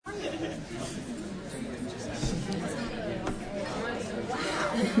Okay,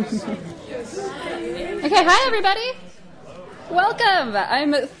 hi everybody. Welcome.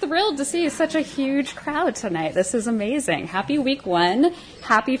 I'm thrilled to see such a huge crowd tonight. This is amazing. Happy week one.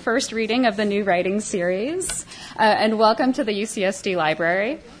 Happy first reading of the new writing series. And welcome to the UCSD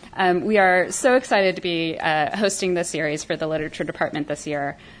Library. We are so excited to be hosting this series for the literature department this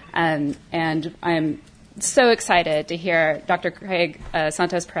year. And I'm so excited to hear Dr. Craig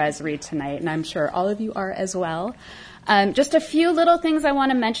Santos Perez read tonight, and I'm sure all of you are as well. Just a few little things I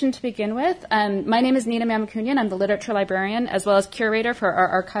want to mention to begin with. My name is Nina Mamakunian. I'm the literature librarian as well as curator for our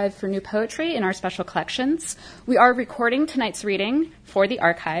archive for new poetry in our special collections. We are recording tonight's reading for the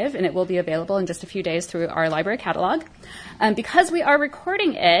archive, and it will be available in just a few days through our library catalog. Because we are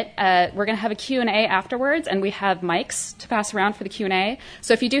recording it, we're going to have a Q&A afterwards, and we have mics to pass around for the Q&A.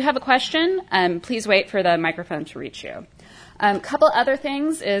 So if you do have a question, please wait for the microphone to reach you. Couple other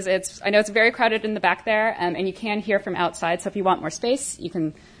things is I know it's very crowded in the back there, and you can hear from outside. So if you want more space, you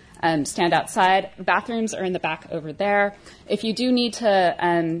can stand outside. Bathrooms are in the back over there. If you do need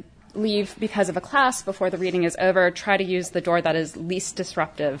to leave because of a class before the reading is over, try to use the door that is least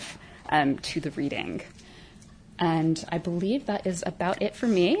disruptive to the reading. And I believe that is about it for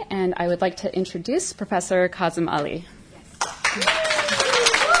me. And I would like to introduce Professor Kazim Ali.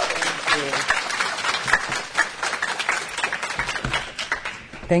 Yes.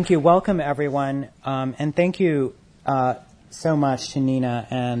 Thank you. Welcome, everyone. And thank you so much to Nina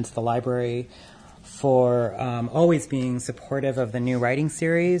and the library for always being supportive of the new writing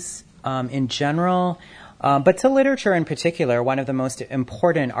series in general, but to literature in particular. One of the most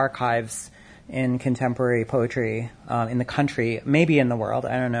important archives in contemporary poetry in the country, maybe in the world,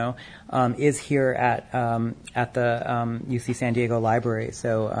 I don't know, is here at the UC San Diego Library.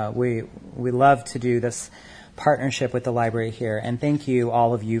 So we love to do this partnership with the library here, and thank you,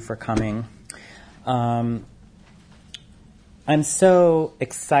 all of you, for coming. I'm so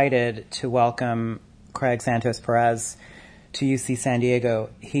excited to welcome Craig Santos Perez to UC San Diego.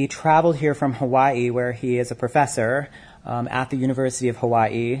 He traveled here from Hawaii, where he is a professor at the University of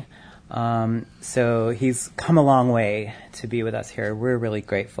Hawaii. So he's come a long way to be with us here. We're really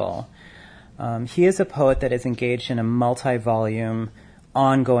grateful. He is a poet that is engaged in a multi-volume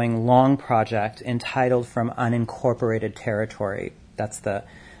ongoing long project entitled From Unincorporated Territory. That's the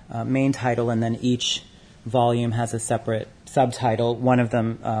main title, and then each volume has a separate subtitle. One of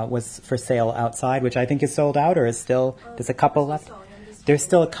them was for sale outside, which I think is sold out, or is still, there's a couple left. There's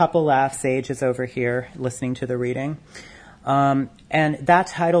still a couple left. Sage is over here listening to the reading. And that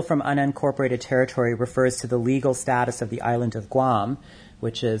title, From Unincorporated Territory, refers to the legal status of the island of Guam,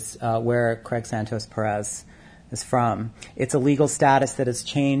 which is where Craig Santos Perez is from. It's a legal status that has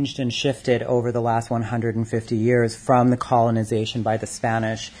changed and shifted over the last 150 years from the colonization by the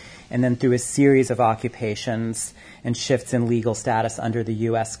Spanish, and then through a series of occupations and shifts in legal status under the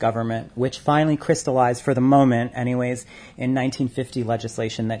U.S. government, which finally crystallized, for the moment anyways, in 1950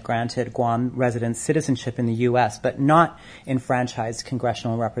 legislation that granted Guam residents citizenship in the U.S., but not enfranchised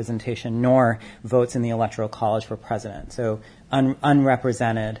congressional representation nor votes in the Electoral College for president. So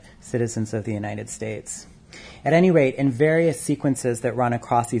unrepresented citizens of the United States. At any rate, in various sequences that run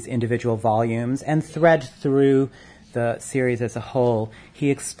across these individual volumes and thread through the series as a whole, he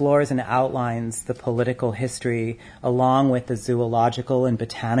explores and outlines the political history along with the zoological and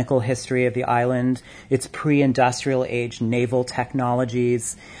botanical history of the island, its pre-industrial age naval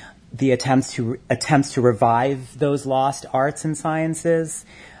technologies, the attempts to revive those lost arts and sciences,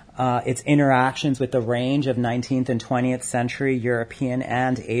 its interactions with the range of 19th and 20th century European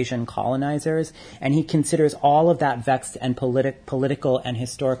and Asian colonizers, and he considers all of that vexed and political and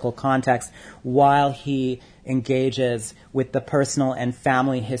historical context while he engages with the personal and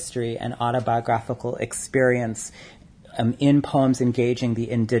family history and autobiographical experience in poems engaging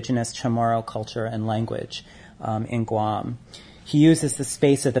the indigenous Chamorro culture and language in Guam. He uses the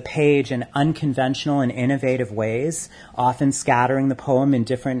space of the page in unconventional and innovative ways, often scattering the poem in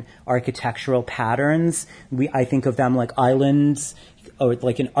different architectural patterns. I think of them like islands, or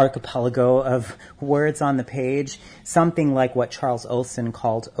like an archipelago of words on the page, something like what Charles Olson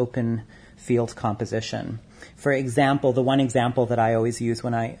called open field composition. For example, the one example that I always use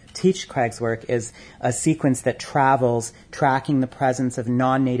when I teach Craig's work is a sequence that travels tracking the presence of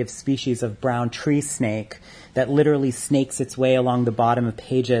non-native species of brown tree snake that literally snakes its way along the bottom of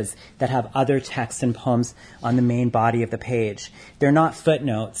pages that have other texts and poems on the main body of the page. They're not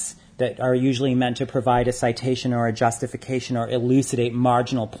footnotes. that are usually meant to provide a citation or a justification or elucidate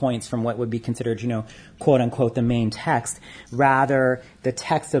marginal points from what would be considered, quote unquote, the main text. Rather, the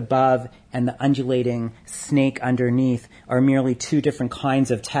text above and the undulating snake underneath are merely two different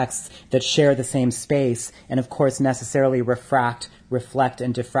kinds of texts that share the same space and, of course, necessarily reflect,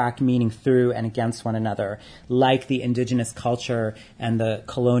 and diffract meaning through and against one another, like the indigenous culture and the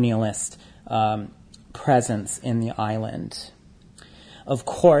colonialist presence in the island. Of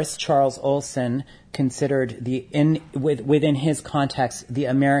course, Charles Olson considered within his context the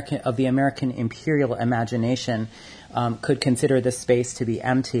American imperial imagination could consider the space to be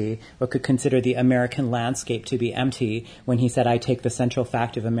empty, or could consider the American landscape to be empty when he said, "I take the central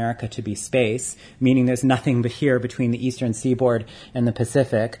fact of America to be space," meaning there's nothing but here between the eastern seaboard and the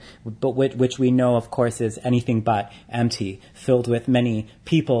Pacific, but which we know, of course, is anything but empty, filled with many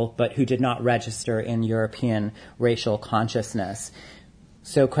people, but who did not register in European racial consciousness.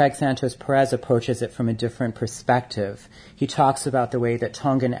 So Craig Santos Perez approaches it from a different perspective. He talks about the way that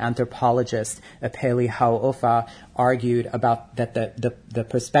Tongan anthropologist Epeli Hau'ofa argued about that the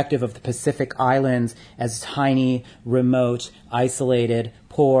perspective of the Pacific Islands as tiny, remote, isolated,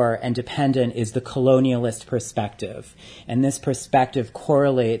 poor, and dependent is the colonialist perspective. And this perspective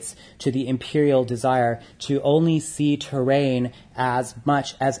correlates to the imperial desire to only see terrain as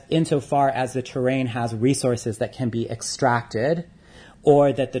much as insofar as the terrain has resources that can be extracted,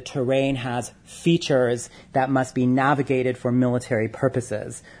 or that the terrain has features that must be navigated for military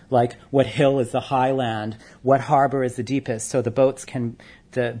purposes, like what hill is the highland, what harbor is the deepest, so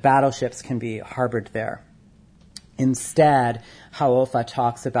the battleships can be harbored there. Instead, Hau'ofa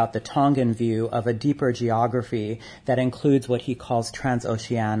talks about the Tongan view of a deeper geography that includes what he calls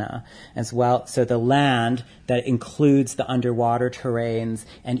transoceania as well. So the land that includes the underwater terrains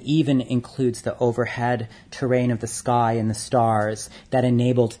and even includes the overhead terrain of the sky and the stars that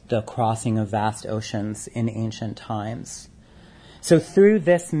enabled the crossing of vast oceans in ancient times. So through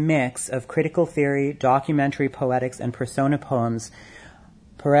this mix of critical theory, documentary poetics, and persona poems,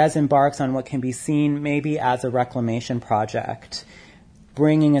 Perez embarks on what can be seen maybe as a reclamation project,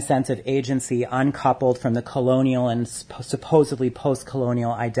 bringing a sense of agency uncoupled from the colonial and supposedly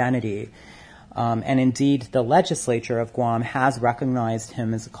post-colonial identity. And indeed, the legislature of Guam has recognized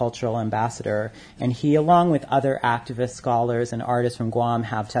him as a cultural ambassador, and he, along with other activist scholars and artists from Guam,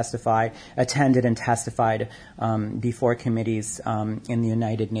 have attended and testified before committees in the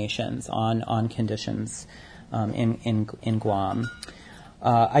United Nations on conditions in Guam.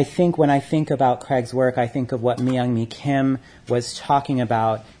 I think when I think about Craig's work, I think of what Myung-Mi Kim was talking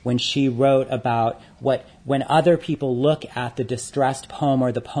about when she wrote about when other people look at the distressed poem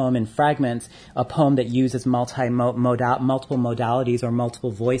or the poem in fragments, a poem that uses multiple modalities or multiple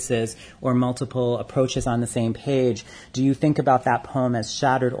voices or multiple approaches on the same page, do you think about that poem as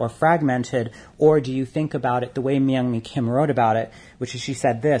shattered or fragmented, or do you think about it the way Myung-Mi Kim wrote about it, which is she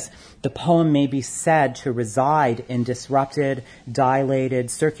said this: the poem may be said to reside in disrupted,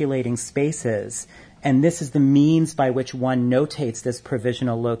 dilated, circulating spaces, and this is the means by which one notates this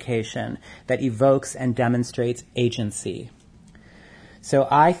provisional location that evokes and demonstrates agency. So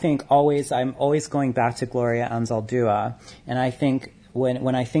I think I'm always going back to Gloria Anzaldúa, and I think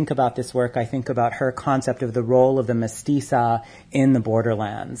when I think about this work, I think about her concept of the role of the mestiza in the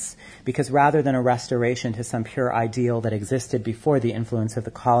borderlands. Because rather than a restoration to some pure ideal that existed before the influence of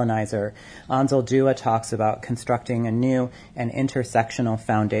the colonizer, Anzaldúa talks about constructing a new and intersectional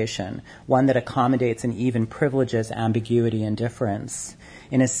foundation, one that accommodates and even privileges ambiguity and difference.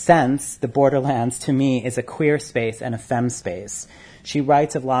 In a sense, the borderlands to me is a queer space and a femme space. She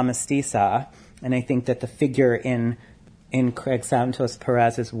writes of La Mestiza, and I think that the figure in Craig Santos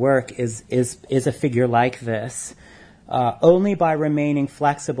Perez's work is a figure like this. Only by remaining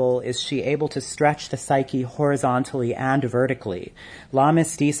flexible is she able to stretch the psyche horizontally and vertically. La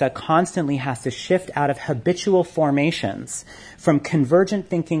Mestiza constantly has to shift out of habitual formations, from convergent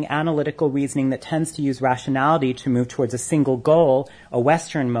thinking, analytical reasoning that tends to use rationality to move towards a single goal, a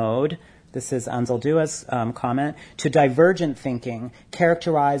Western mode. This is Anzaldúa's comment, to divergent thinking,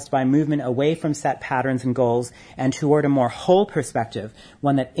 characterized by movement away from set patterns and goals and toward a more whole perspective,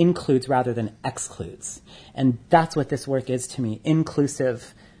 one that includes rather than excludes. And that's what this work is to me,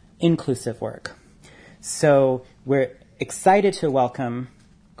 inclusive work. So we're excited to welcome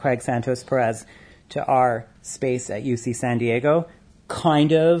Craig Santos Perez to our space at UC San Diego.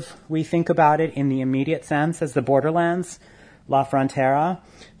 Kind of, we think about it in the immediate sense as the borderlands, La Frontera,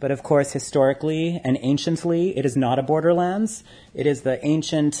 but of course historically and anciently it is not a borderlands. It is the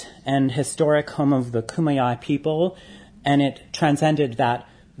ancient and historic home of the Kumeyaay people, and it transcended that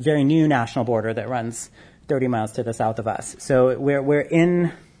very new national border that runs 30 miles to the south of us. So we're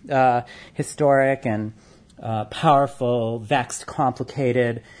in historic and powerful, vexed,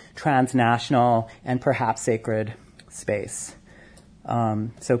 complicated, transnational, and perhaps sacred space.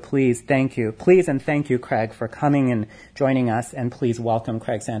 So please, thank you. Please and thank you, Craig, for coming and joining us, and please welcome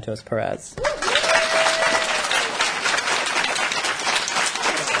Craig Santos Perez.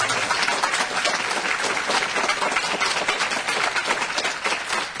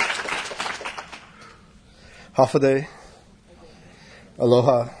 Hafaday.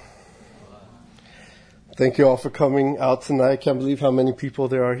 Aloha. Thank you all for coming out tonight. I can't believe how many people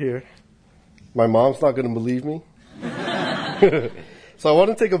there are here. My mom's not going to believe me. So I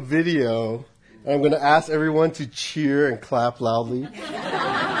want to take a video, and I'm going to ask everyone to cheer and clap loudly.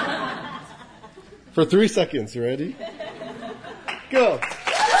 For 3 seconds. You ready? Go.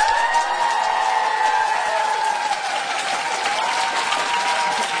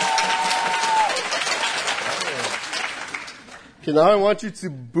 Okay, now I want you to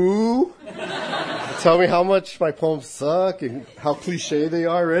boo. Tell me how much my poems suck and how cliche they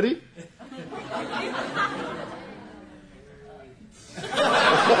are. Ready?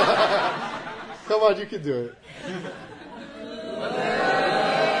 Come on, you can do it.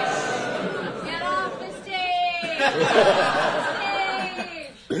 Get off the stage!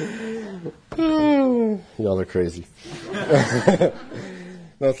 Y'all are crazy.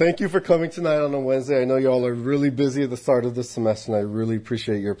 No, thank you for coming tonight on a Wednesday. I know y'all are really busy at the start of the semester, and I really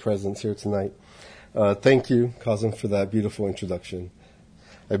appreciate your presence here tonight. Thank you, Kazim, for that beautiful introduction.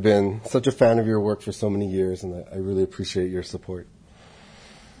 I've been such a fan of your work for so many years, and I really appreciate your support.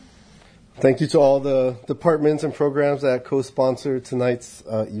 Thank you to all the departments and programs that co-sponsored tonight's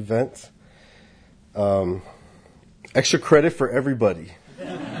event. Extra credit for everybody.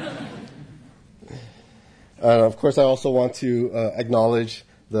 Of course, I also want to acknowledge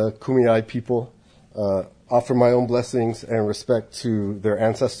the Kumeyaay people, offer my own blessings and respect to their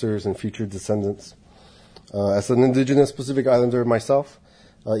ancestors and future descendants. As an indigenous Pacific Islander myself,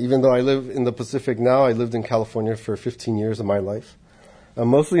 even though I live in the Pacific now, I lived in California for 15 years of my life.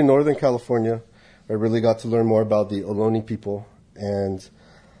 Mostly in Northern California, I really got to learn more about the Ohlone people. And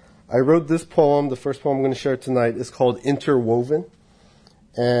I wrote this poem, the first poem I'm going to share tonight, is called Interwoven.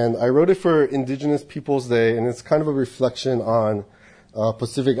 And I wrote it for Indigenous Peoples Day, and it's kind of a reflection on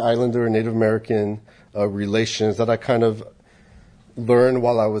Pacific Islander and Native American relations that I kind of learned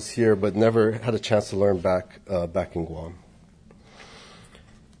while I was here, but never had a chance to learn back in Guam.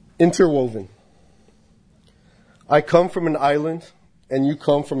 Interwoven. I come from an island, and you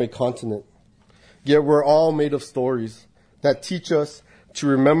come from a continent. Yet we're all made of stories that teach us to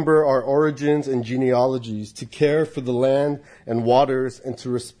remember our origins and genealogies, to care for the land and waters, and to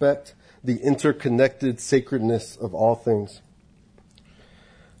respect the interconnected sacredness of all things.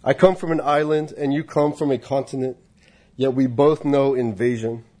 I come from an island, and you come from a continent, yet we both know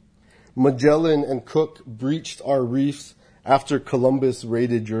invasion. Magellan and Cook breached our reefs after Columbus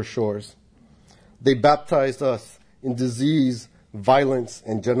raided your shores. They baptized us in disease, violence,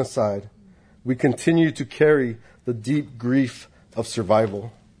 and genocide. We continue to carry the deep grief of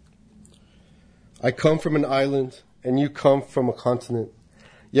survival. I come from an island, and you come from a continent,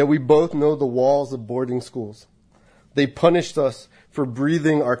 yet we both know the walls of boarding schools. They punished us for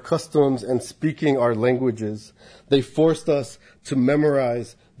breathing our customs and speaking our languages. They forced us to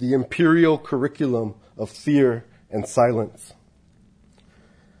memorize the imperial curriculum of fear and silence.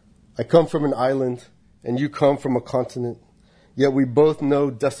 I come from an island, and you come from a continent, yet we both know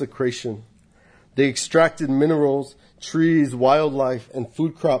desecration. They extracted minerals, trees, wildlife, and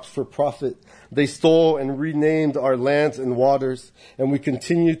food crops for profit. They stole and renamed our lands and waters, and we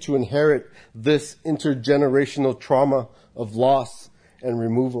continue to inherit this intergenerational trauma of loss and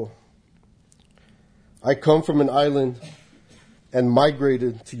removal. I come from an island and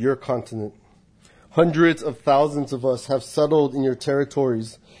migrated to your continent. Hundreds of thousands of us have settled in your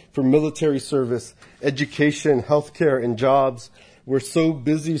territories for military service, education, healthcare, and jobs. We're so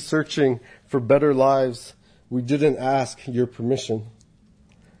busy searching for better lives, we didn't ask your permission.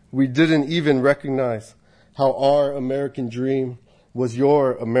 We didn't even recognize how our American dream was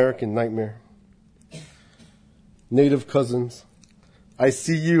your American nightmare. Native cousins, I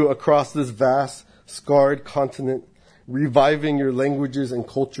see you across this vast, scarred continent, reviving your languages and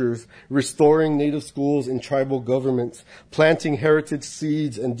cultures, restoring native schools and tribal governments, planting heritage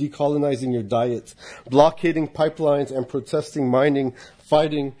seeds and decolonizing your diet, blockading pipelines and protesting mining,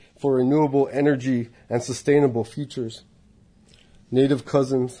 fighting for renewable energy and sustainable futures. Native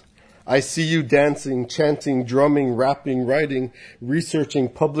cousins, I see you dancing, chanting, drumming, rapping, writing, researching,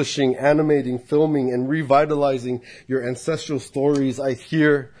 publishing, animating, filming, and revitalizing your ancestral stories. I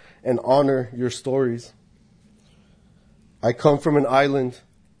hear and honor your stories. I come from an island,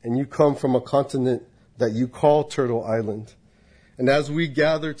 and you come from a continent that you call Turtle Island. And as we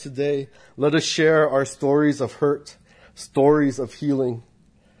gather today, let us share our stories of hurt, stories of healing.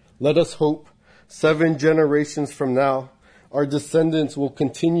 Let us hope 7 generations from now, our descendants will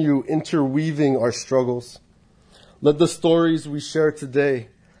continue interweaving our struggles. Let the stories we share today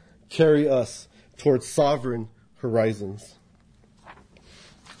carry us towards sovereign horizons.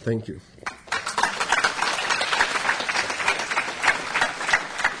 Thank you.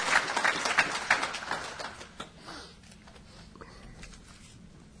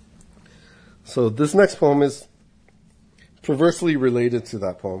 So this next poem is perversely related to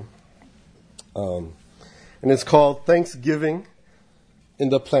that poem. And it's called Thanksgiving in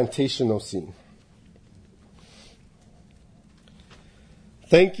the Plantationocene.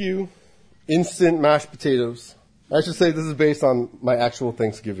 Thank you, instant mashed potatoes. I should say this is based on my actual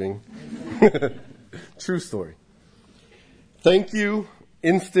Thanksgiving. True story. Thank you,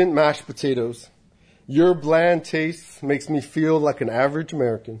 instant mashed potatoes. Your bland taste makes me feel like an average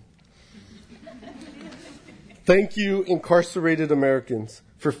American. Thank you, incarcerated Americans,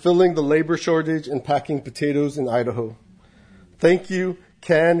 for filling the labor shortage and packing potatoes in Idaho. Thank you,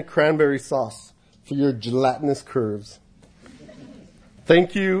 canned cranberry sauce, for your gelatinous curves.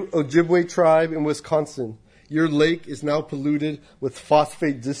 Thank you, Ojibwe tribe in Wisconsin. Your lake is now polluted with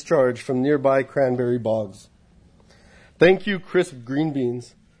phosphate discharge from nearby cranberry bogs. Thank you, crisp green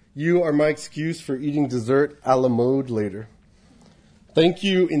beans. You are my excuse for eating dessert a la mode later. Thank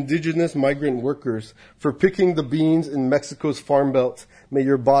you, indigenous migrant workers, for picking the beans in Mexico's farm belt. May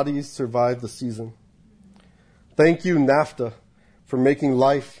your bodies survive the season. Thank you, NAFTA, for making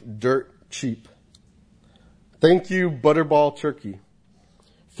life dirt cheap. Thank you, Butterball Turkey,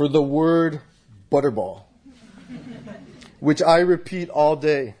 for the word butterball, which I repeat all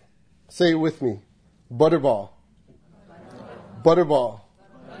day. Say it with me. Butterball. Butterball.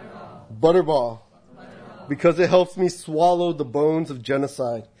 Butterball. Because it helps me swallow the bones of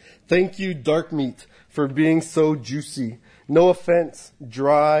genocide. Thank you, dark meat, for being so juicy. No offense,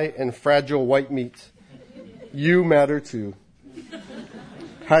 dry and fragile white meat. You matter too.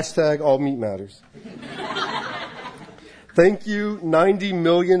 Hashtag all meat matters. Thank you, 90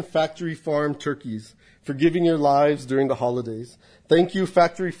 million factory farm turkeys, for giving your lives during the holidays. Thank you,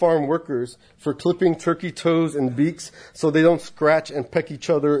 factory farm workers, for clipping turkey toes and beaks so they don't scratch and peck each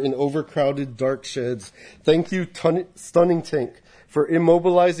other in overcrowded dark sheds. Thank you, stunning tank, for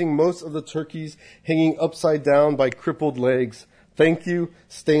immobilizing most of the turkeys hanging upside down by crippled legs. Thank you,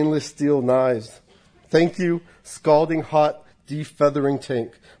 stainless steel knives. Thank you, scalding hot defeathering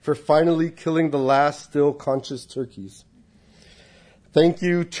tank, for finally killing the last still conscious turkeys. Thank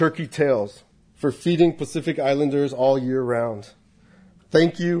you, turkey tails, for feeding Pacific Islanders all year round.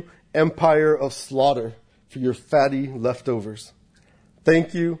 Thank you, Empire of Slaughter, for your fatty leftovers.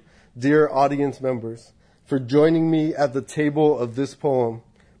 Thank you, dear audience members, for joining me at the table of this poem.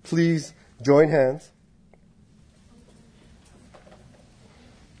 Please join hands.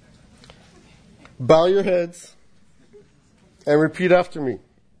 Bow your heads and repeat after me.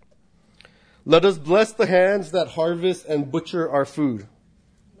 Let us bless the hands that harvest and butcher our food.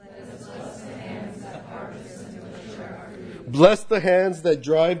 Bless the hands that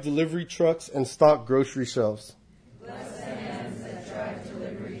drive delivery trucks and stock grocery shelves. Bless the hands that drive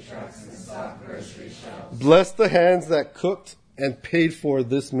delivery trucks and stock grocery shelves. Bless the hands that cooked and paid for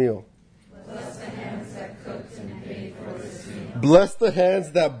this meal. Bless the hands that cooked and paid for this meal. Bless the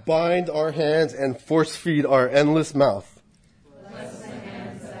hands that bind our hands and force feed our endless mouth. Bless the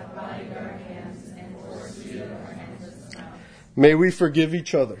hands that bind our hands and force feed our endless mouth. May we forgive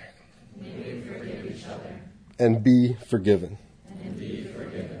each other. And be forgiven.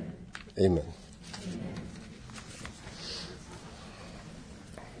 Amen.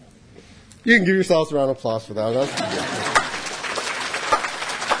 You can give yourselves a round of applause for that. That's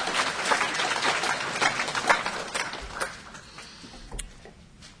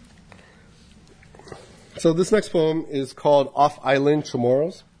good. So this next poem is called Off-Island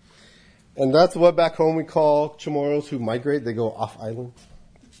Chamorros. And that's what back home we call Chamorros who migrate. They go off-island.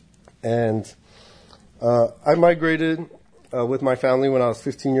 And I migrated with my family when I was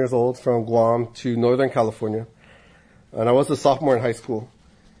 15 years old from Guam to Northern California. And I was a sophomore in high school.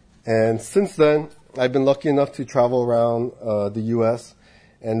 And since then, I've been lucky enough to travel around the U.S.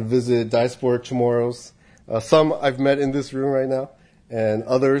 and visit diaspora Chamorros. Some I've met in this room right now, and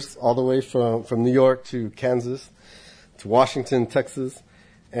others all the way from New York to Kansas to Washington, Texas.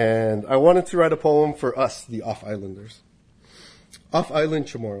 And I wanted to write a poem for us, the Off-Islanders. Off-Island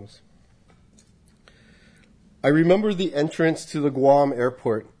Chamorros. I remember the entrance to the Guam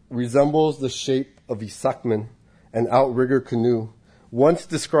airport resembles the shape of Isakman, an outrigger canoe, once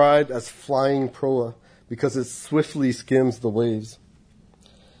described as flying proa because it swiftly skims the waves.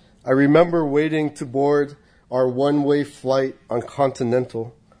 I remember waiting to board our one-way flight on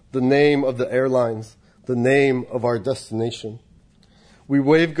Continental, the name of the airlines, the name of our destination. We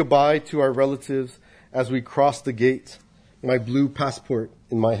waved goodbye to our relatives as we crossed the gate, my blue passport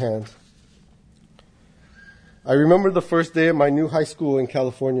in my hand. I remember the first day at my new high school in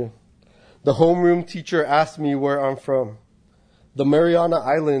California. The homeroom teacher asked me where I'm from. The Mariana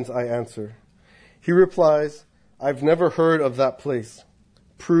Islands, I answer. He replies, I've never heard of that place.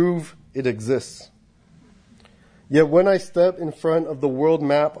 Prove it exists. Yet when I step in front of the world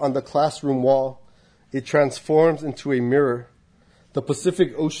map on the classroom wall, it transforms into a mirror. The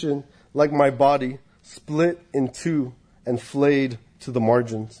Pacific Ocean, like my body, split in two and flayed to the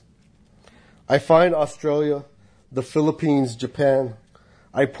margins. I find Australia, the Philippines, Japan.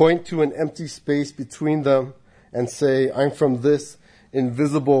 I point to an empty space between them and say, I'm from this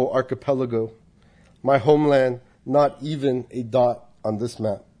invisible archipelago. My homeland, not even a dot on this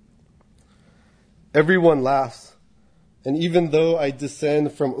map. Everyone laughs, and even though I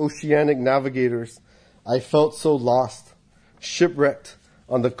descend from oceanic navigators, I felt so lost, shipwrecked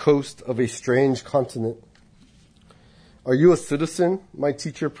on the coast of a strange continent. Are you a citizen? My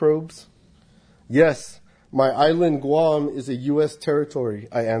teacher probes. Yes, my island Guam is a U.S. territory,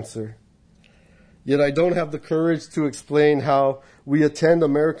 I answer. Yet I don't have the courage to explain how we attend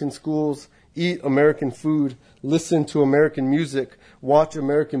American schools, eat American food, listen to American music, watch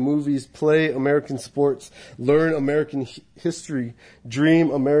American movies, play American sports, learn American history, dream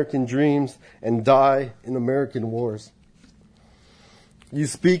American dreams, and die in American wars. You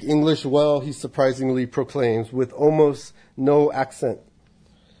speak English well, he surprisingly proclaims, with almost no accent.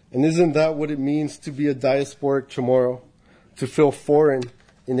 And isn't that what it means to be a diasporic Chamorro? To feel foreign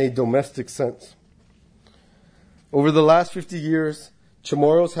in a domestic sense. Over the last 50 years,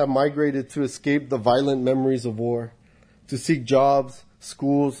 Chamorros have migrated to escape the violent memories of war, to seek jobs,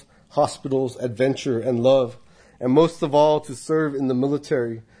 schools, hospitals, adventure, and love, and most of all, to serve in the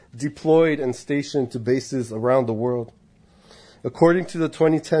military, deployed and stationed to bases around the world. According to the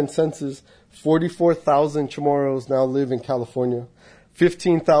 2010 census, 44,000 Chamorros now live in California,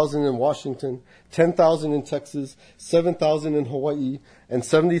 15,000 in Washington, 10,000 in Texas, 7,000 in Hawaii, and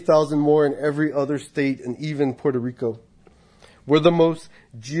 70,000 more in every other state and even Puerto Rico. We're the most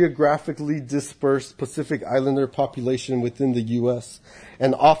geographically dispersed Pacific Islander population within the U.S.,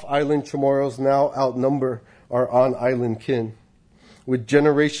 and off-island Chamorros now outnumber our on-island kin, with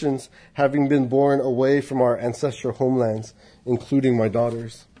generations having been born away from our ancestral homelands, including my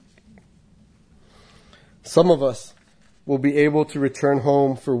daughters. Some of us will be able to return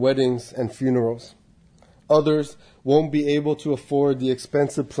home for weddings and funerals. Others won't be able to afford the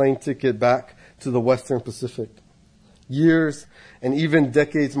expensive plane ticket back to the Western Pacific. Years and even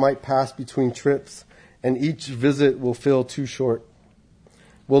decades might pass between trips, and each visit will feel too short.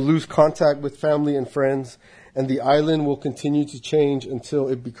 We'll lose contact with family and friends, and the island will continue to change until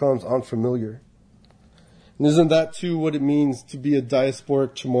it becomes unfamiliar. And isn't that too what it means to be a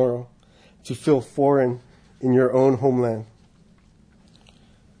diasporic Chamorro, to feel foreign in your own homeland?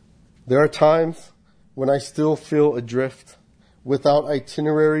 There are times when I still feel adrift, without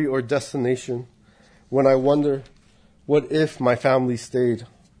itinerary or destination, when I wonder, what if my family stayed?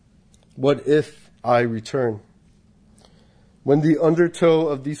 What if I return? When the undertow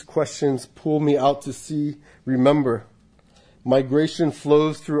of these questions pull me out to sea, remember, migration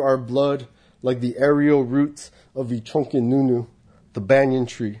flows through our blood like the aerial roots of Ichonkin Nunu, the banyan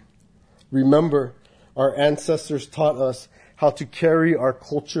tree. Remember, our ancestors taught us how to carry our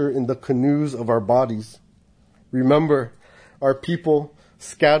culture in the canoes of our bodies. Remember, our people,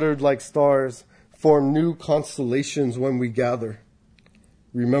 scattered like stars, form new constellations when we gather.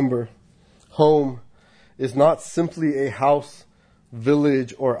 Remember, home is not simply a house,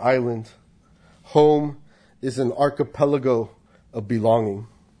 village, or island. Home is an archipelago of belonging.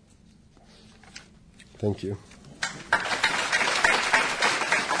 Thank you.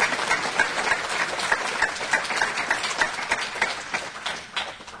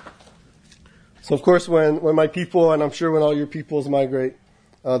 So of course, when my people, and I'm sure when all your peoples migrate,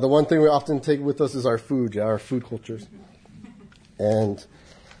 the one thing we often take with us is our food, our food cultures. And,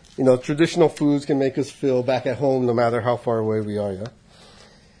 traditional foods can make us feel back at home no matter how far away we are, yeah?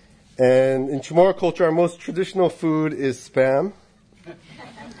 And in Chamorro culture, our most traditional food is Spam.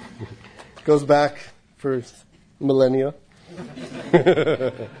 Goes back for millennia.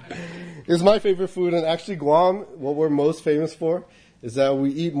 It's my favorite food, and actually Guam, what we're most famous for is that we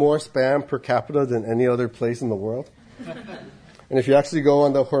eat more Spam per capita than any other place in the world. And if you actually go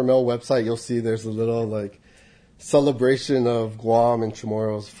on the Hormel website, you'll see there's a little celebration of Guam and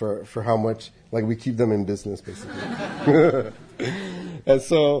Chamorros for how much, like, we keep them in business, basically. And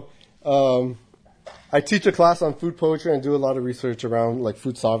so, I teach a class on food poetry and do a lot of research around, like,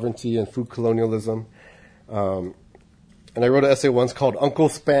 food sovereignty and food colonialism. And I wrote an essay once called Uncle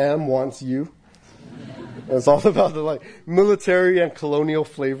Spam Wants You. And it's all about the, like, military and colonial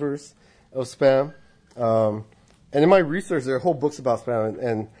flavors of Spam. And in my research, there are whole books about Spam.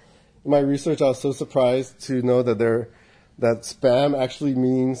 And in my research, I was so surprised to know that Spam actually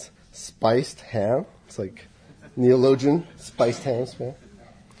means spiced ham. It's like neologian, spiced ham Spam.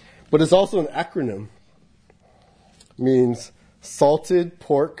 But it's also an acronym. It means salted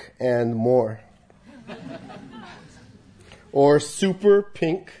pork and more. Or super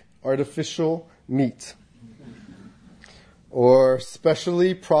pink artificial meat. Or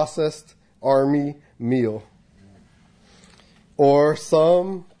specially processed army meal. Or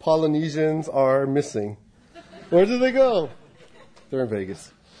some Polynesians are missing. Where did they go? They're in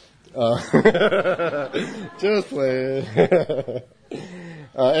Vegas. Just playing.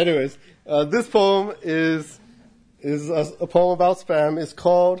 Anyways, this poem is a poem about Spam. It's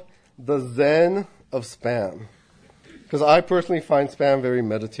called The Zen of Spam. Because I personally find Spam very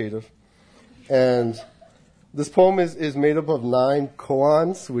meditative. And this poem is made up of 9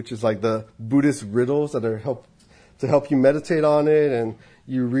 koans, which is like the Buddhist riddles that are to help you meditate on it and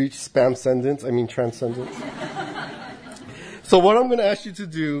you reach transcendence. So what I'm going to ask you to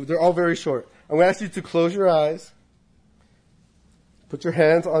do, they're all very short. I'm going to ask you to close your eyes, put your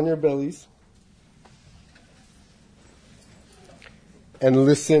hands on your bellies, and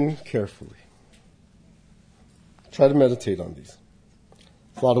listen carefully. Try to meditate on these.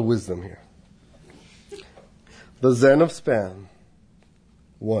 There's a lot of wisdom here. The Zen of Spam.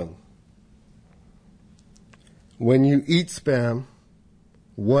 1. When you eat Spam,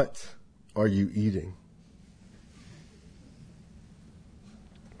 what are you eating?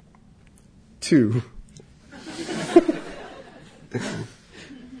 2.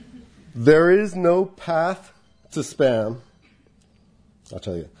 There is no path to Spam. I'll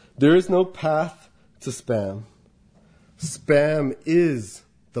tell you. There is no path to Spam. Spam is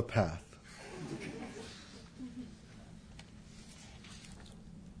the path.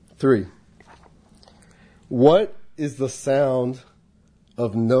 3. What is the sound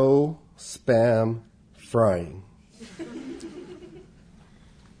of no Spam frying?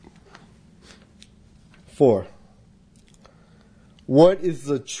 4. What is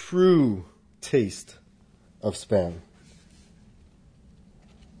the true taste of Spam?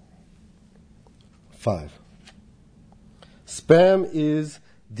 5. Spam is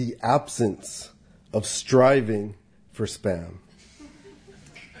the absence of striving for Spam.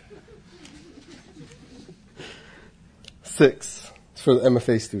 6. It's for the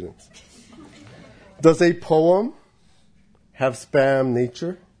MFA students. Does a poem have Spam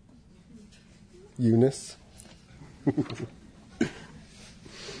nature? Eunice.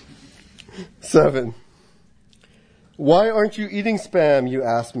 7. Why aren't you eating Spam, you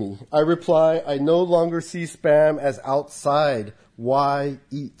ask me. I reply, I no longer see Spam as outside. Why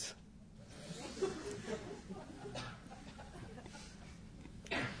eat?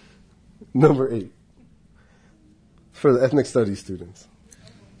 Number 8. For the ethnic studies students.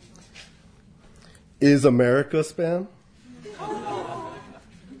 Is America Spam?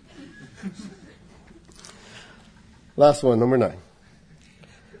 Last one, number 9.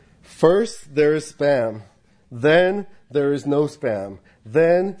 First there is Spam. Then there is no Spam.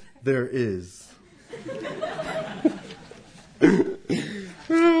 Then there is.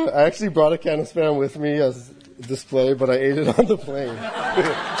 I actually brought a can of Spam with me as a display, but I ate it on the plane.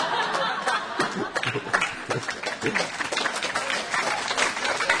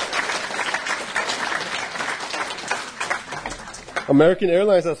 American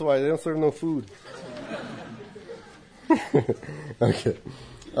Airlines, that's why. They don't serve no food. Okay.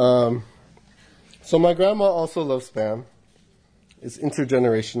 So my grandma also loves Spam. It's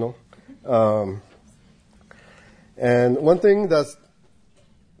intergenerational. And one thing that's,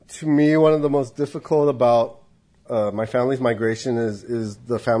 to me, one of the most difficult about my family's migration is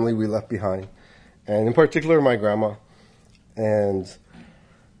the family we left behind. And in particular, my grandma. And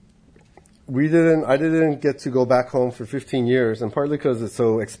I didn't get to go back home for 15 years, and partly because it's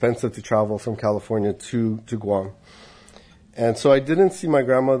so expensive to travel from California to Guam. And so I didn't see my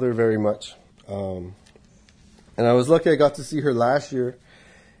grandmother very much. And I was lucky I got to see her last year,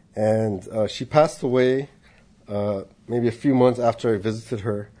 and she passed away maybe a few months after I visited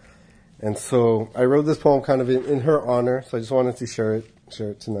her. And so I wrote this poem kind of in her honor, so I just wanted to share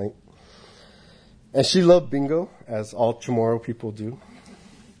it tonight. And she loved bingo, as all Chamorro people do.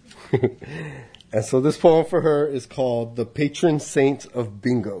 And so this poem for her is called The Patron Saint of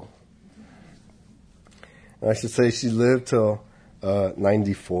Bingo. And I should say she lived till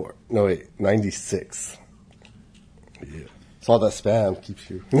 96. Yeah. So all that spam keeps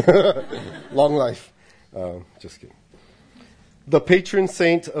you. Long life. Just kidding. The Patron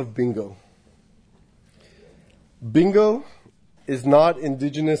Saint of Bingo. Bingo is not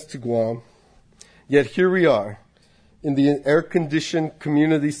indigenous to Guam, yet here we are in the air-conditioned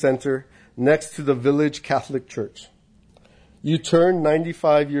community center next to the village Catholic Church. You turn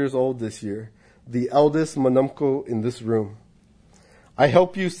 95 years old this year, the eldest Manumko in this room. I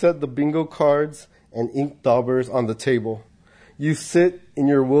help you set the bingo cards and ink daubers on the table. You sit in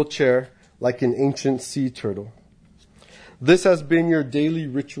your wheelchair like an ancient sea turtle. This has been your daily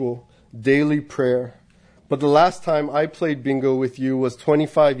ritual, daily prayer. But the last time I played bingo with you was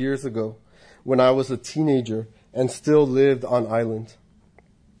 25 years ago when I was a teenager and still lived on island.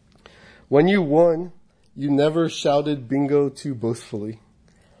 When you won, you never shouted bingo too boastfully.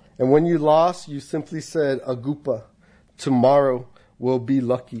 And when you lost, you simply said, Agupa, tomorrow will be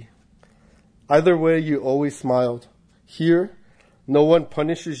lucky. Either way, you always smiled. Here, no one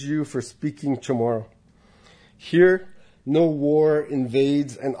punishes you for speaking tomorrow. Here, no war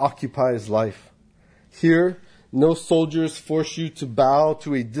invades and occupies life. Here, no soldiers force you to bow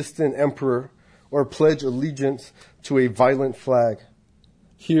to a distant emperor or pledge allegiance to a violent flag.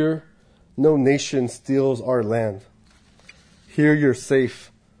 Here, no nation steals our land. Here you're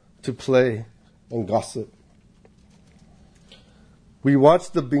safe to play and gossip. We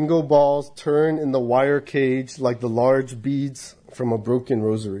watch the bingo balls turn in the wire cage like the large beads from a broken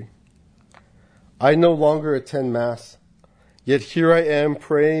rosary. I no longer attend Mass, yet here I am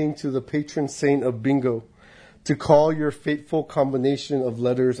praying to the patron saint of bingo to call your fateful combination of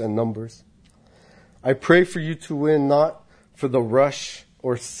letters and numbers. I pray for you to win not for the rush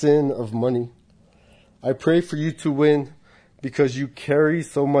or sin of money. I pray for you to win because you carry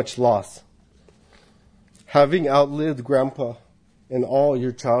so much loss. Having outlived Grandpa and all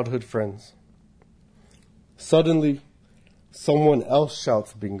your childhood friends. Suddenly, someone else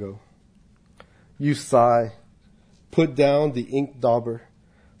shouts bingo. You sigh, put down the ink dauber,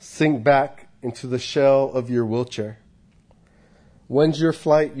 sink back into the shell of your wheelchair. When's your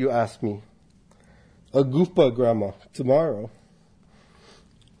flight, you ask me? Agupa, Grandma, tomorrow.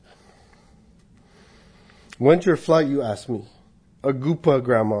 When's your flight, you ask me? Agupa,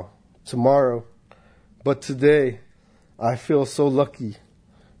 Grandma, tomorrow. But today, I feel so lucky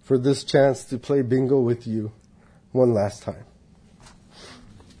for this chance to play bingo with you one last time.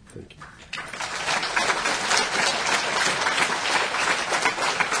 Thank you.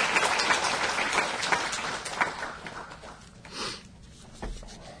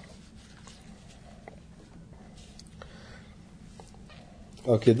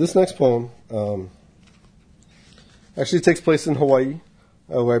 Okay, this next poem actually takes place in Hawaii,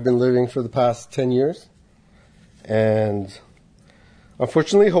 where I've been living for the past 10 years. And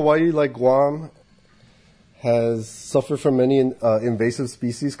unfortunately, Hawaii, like Guam, has suffered from many invasive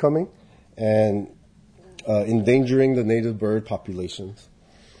species coming and endangering the native bird populations.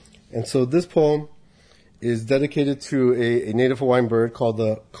 And so this poem is dedicated to a native Hawaiian bird called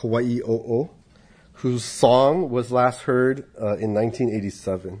the Kauai o'o, whose song was last heard in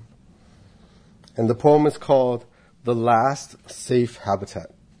 1987. And the poem is called The Last Safe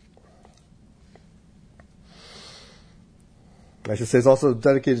Habitat. I should say it's also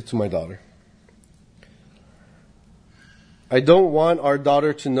dedicated to my daughter. I don't want our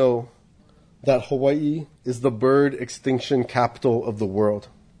daughter to know that Hawaii is the bird extinction capital of the world.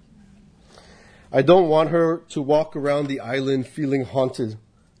 I don't want her to walk around the island feeling haunted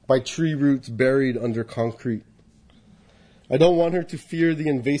by tree roots buried under concrete. I don't want her to fear the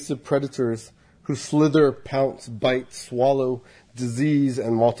invasive predators who slither, pounce, bite, swallow, disease,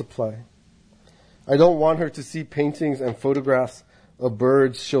 and multiply. I don't want her to see paintings and photographs of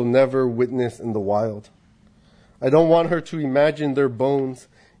birds she'll never witness in the wild. I don't want her to imagine their bones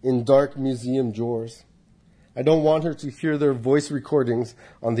in dark museum drawers. I don't want her to hear their voice recordings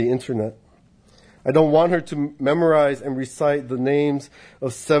on the internet. I don't want her to memorize and recite the names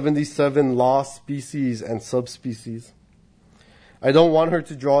of 77 lost species and subspecies. I don't want her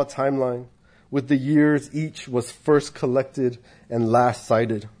to draw a timeline with the years each was first collected and last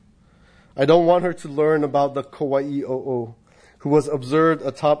sighted. I don't want her to learn about the Kauai o'o, who was observed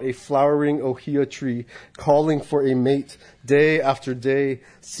atop a flowering ohia tree, calling for a mate day after day,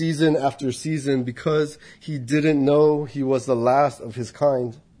 season after season, because he didn't know he was the last of his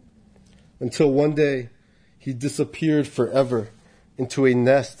kind. Until one day, he disappeared forever into a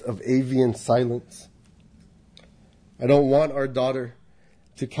nest of avian silence. I don't want our daughter,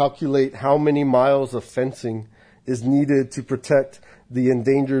 to calculate how many miles of fencing is needed to protect the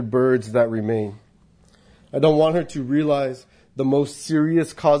endangered birds that remain. I don't want her to realize the most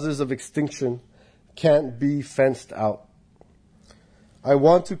serious causes of extinction can't be fenced out. I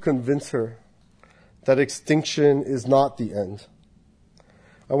want to convince her that extinction is not the end.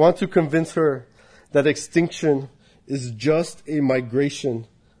 I want to convince her that extinction is just a migration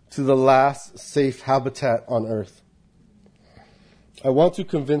to the last safe habitat on Earth. I want to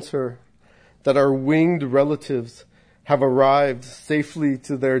convince her that our winged relatives have arrived safely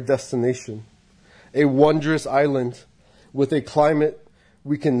to their destination, a wondrous island with a climate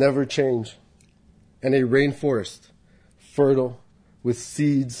we can never change, and a rainforest fertile with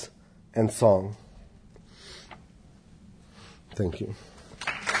seeds and song. Thank you.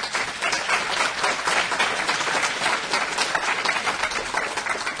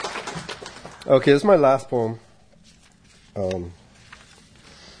 Okay, this is my last poem.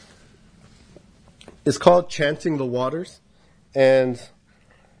 It's called Chanting the Waters, and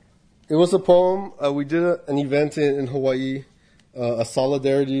it was a poem. We did an event in Hawaii, a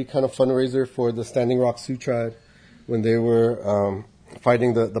solidarity kind of fundraiser for the Standing Rock Sioux tribe when they were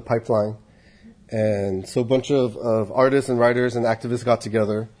fighting the pipeline. And so a bunch of artists and writers and activists got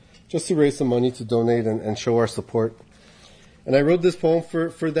together just to raise some money to donate and show our support. And I wrote this poem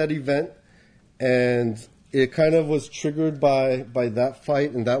for that event, and it kind of was triggered by that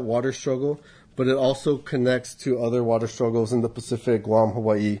fight and that water struggle, but it also connects to other water struggles in the Pacific, Guam,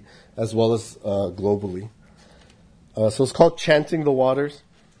 Hawaii, as well as globally. So it's called Chanting the Waters,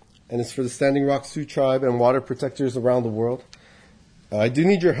 and it's for the Standing Rock Sioux tribe and water protectors around the world. I do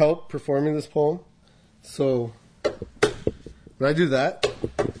need your help performing this poem. So when I do that,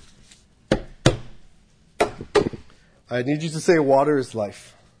 I need you to say water is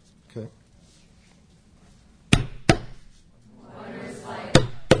life. Okay? Water is life.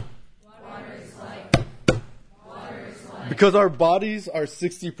 Water is life. Water is life. Because our bodies are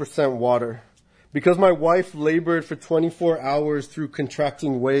 60% water. Because my wife labored for 24 hours through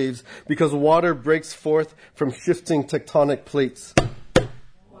contracting waves. Because water breaks forth from shifting tectonic plates.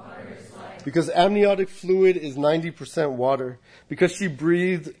 Because amniotic fluid is 90% water. Because she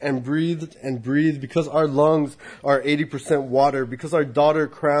breathed and breathed and breathed. Because our lungs are 80% water. Because our daughter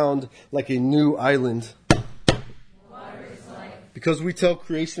crowned like a new island. Water is life. Because we tell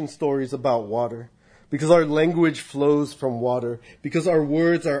creation stories about water. Because our language flows from water. Because our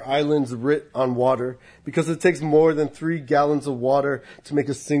words are islands writ on water. Because it takes more than 3 gallons of water to make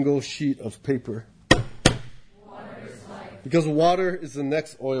a single sheet of paper. Water is life. Because water is the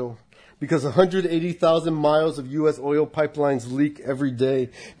next oil. Because 180,000 miles of U.S. oil pipelines leak every day.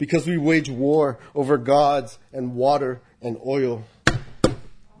 Because we wage war over gods and water and oil. Water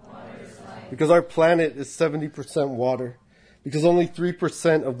is life. Because our planet is 70% water. Because only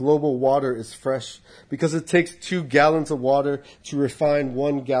 3% of global water is fresh. Because it takes 2 gallons of water to refine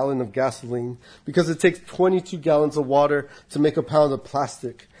 1 gallon of gasoline. Because it takes 22 gallons of water to make a pound of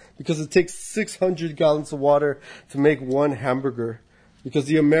plastic. Because it takes 600 gallons of water to make 1 hamburger. Because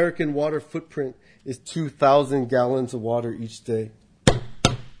the American water footprint is 2,000 gallons of water each day.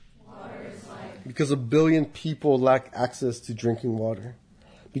 Water is life. Because 1 billion people lack access to drinking water.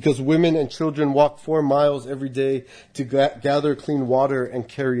 Because women and children walk 4 miles every day to gather clean water and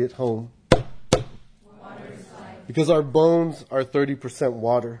carry it home. Water is life. Because our bones are 30%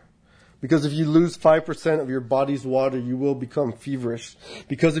 water. Because if you lose 5% of your body's water, you will become feverish.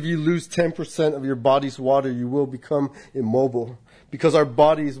 Because if you lose 10% of your body's water, you will become immobile. Because our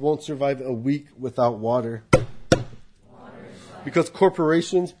bodies won't survive a week without water. Because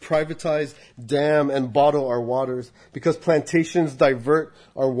corporations privatize, dam, and bottle our waters. Because plantations divert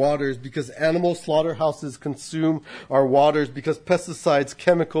our waters. Because animal slaughterhouses consume our waters. Because pesticides,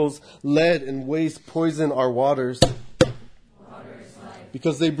 chemicals, lead, and waste poison our waters.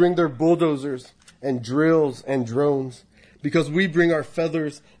 Because they bring their bulldozers and drills and drones. Because we bring our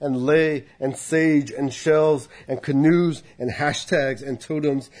feathers and lei and sage and shells and canoes and hashtags and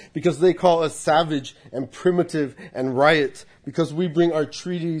totems. Because they call us savage and primitive and riot. Because we bring our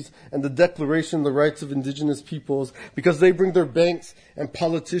treaties and the Declaration of the Rights of Indigenous Peoples. Because they bring their banks and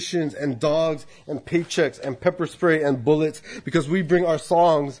politicians and dogs and paychecks and pepper spray and bullets. Because we bring our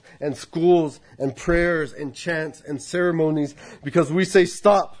songs and schools and prayers and chants and ceremonies. Because we say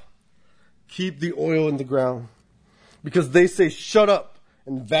stop, keep the oil in the ground. Because they say shut up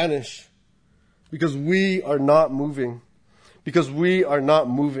and vanish. Because we are not moving. Because we are not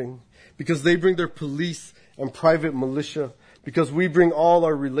moving. Because they bring their police and private militia. Because we bring all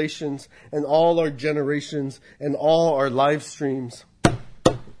our relations and all our generations and all our live streams. Water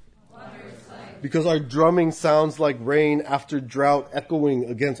is life. Because our drumming sounds like rain after drought echoing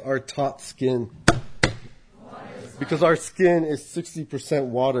against our taut skin. Because our skin is 60%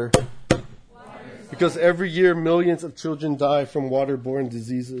 water. Because every year millions of children die from waterborne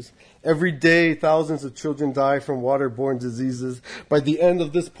diseases. Every day thousands of children die from waterborne diseases. By the end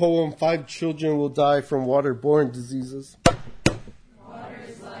of this poem, 5 children will die from waterborne diseases. Water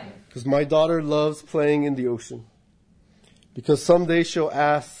is life. Because my daughter loves playing in the ocean. Because someday she'll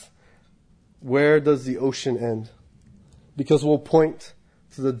ask, where does the ocean end? Because we'll point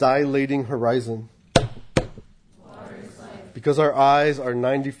to the dilating horizon. Water is life. Because our eyes are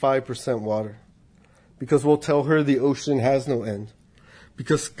 95% water. Because we'll tell her the ocean has no end.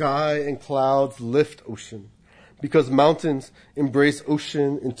 Because sky and clouds lift ocean. Because mountains embrace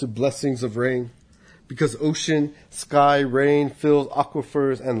ocean into blessings of rain. Because ocean, sky, rain fills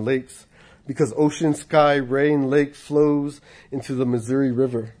aquifers and lakes. Because ocean, sky, rain, lake flows into the Missouri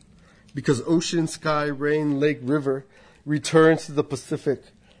River. Because ocean, sky, rain, lake, river returns to the Pacific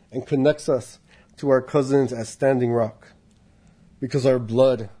and connects us to our cousins at Standing Rock. Because our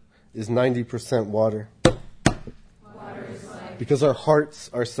blood is 90% water. Water is life. Because our hearts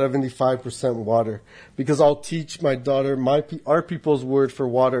are 75% water. Because I'll teach my daughter our people's word for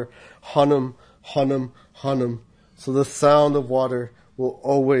water, Hanum, Hanum, Hanum. So the sound of water will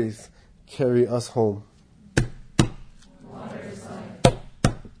always carry us home. Water is life.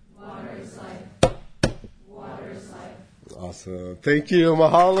 Water is life. Water is life. Awesome. Thank you.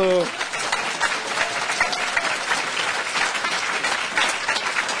 Mahalo.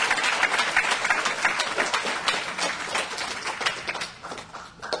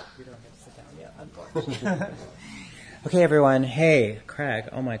 Okay, everyone. Hey, Craig.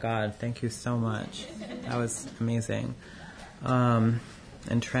 Oh my God. Thank you so much. That was amazing. And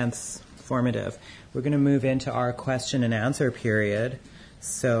transformative. We're going to move into our question and answer period.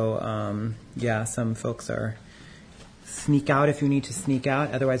 So, some folks are sneak out if you need to sneak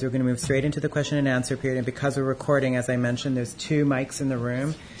out. Otherwise, we're going to move straight into the question and answer period. And because we're recording, as I mentioned, there's 2 mics in the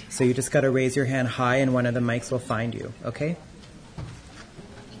room. So you just got to raise your hand high and one of the mics will find you. Okay?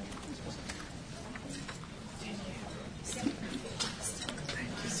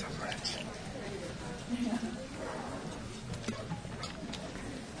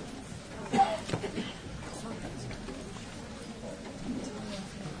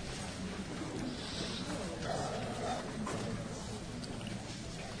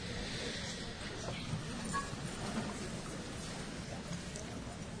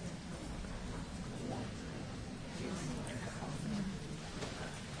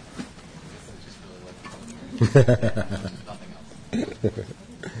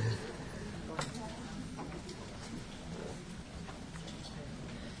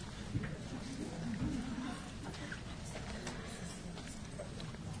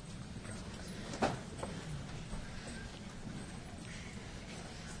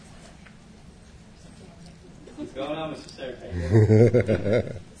 What's going on, Mr. Secretary?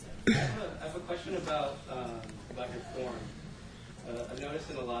 I have a question about your form. I've noticed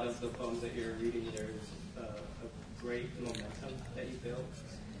in a lot of the poems that you're reading, there's a great momentum that you build.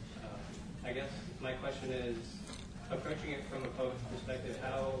 I guess my question is, approaching it from a poet's perspective,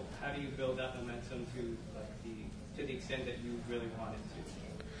 how do you build that momentum to the extent that you really want it to?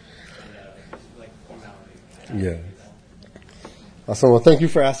 And, just like formality. Yeah. Awesome. Well, thank you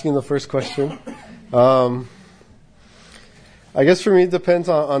for asking the first question. I guess for me, it depends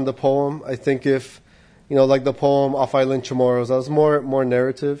on the poem. I think if, like the poem Off Island Chamorros, that was more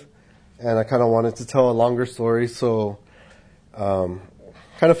narrative, and I kind of wanted to tell a longer story, so kind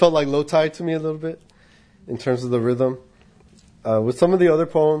of felt like low tide to me a little bit in terms of the rhythm. With some of the other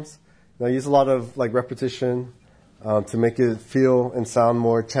poems, I use a lot of like repetition to make it feel and sound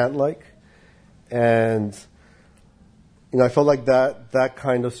more chant-like, and I felt like that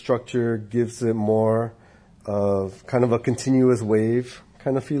kind of structure gives it more of kind of a continuous wave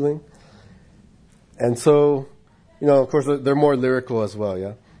kind of feeling. And so, of course, they're more lyrical as well,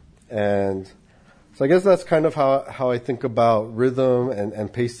 yeah? And so I guess that's kind of how I think about rhythm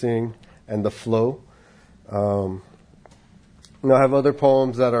and pacing and the flow. I have other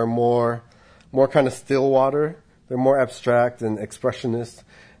poems that are more kind of still water. They're more abstract and expressionist.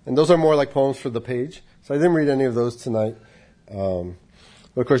 And those are more like poems for the page. So I didn't read any of those tonight. But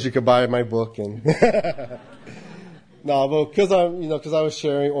of course, you could buy my book and no, but because I was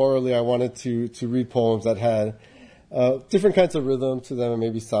sharing orally, I wanted to read poems that had different kinds of rhythm to them and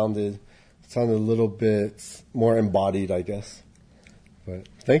maybe sounded a little bit more embodied, I guess. But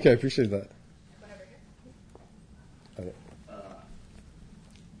thank you, I appreciate that.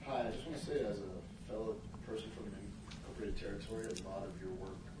 Hi, I just want to say, as a fellow person from an incorporated territory, a lot of your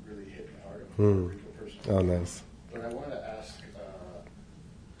work really hit me hard. I'm a Puerto Rico person. Oh, nice. But I wanted to ask,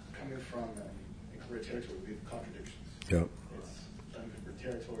 coming from incorporated territory would be the contradictions. Yep. It's unincorporated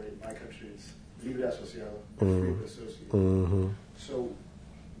territory. In my country, it's libre asociado, free but associated. So,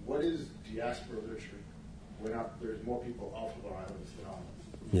 what is diaspora literature? There's more people off of our islands than on.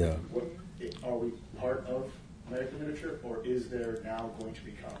 Yeah. Are we part of American literature, or is there now going to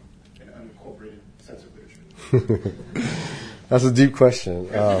become an unincorporated sense of literature? That's a deep question.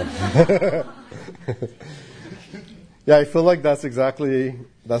 Yeah, I feel like that's exactly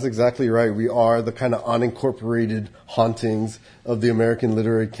right. We are the kind of unincorporated hauntings of the American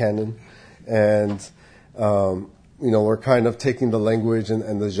literary canon, and we're kind of taking the language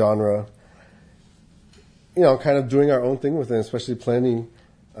and the genre, kind of doing our own thing with it, especially plenty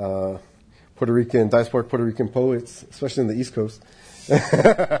diasporic Puerto Rican poets, especially in the East Coast,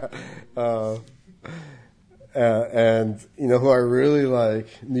 and who are really like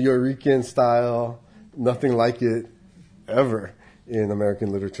New Yorican style, nothing like it ever in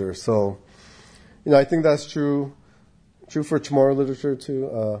American literature. So, I think that's true for Chamorro literature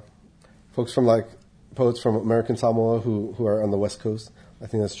too. Folks from poets from American Samoa who are on the West Coast. I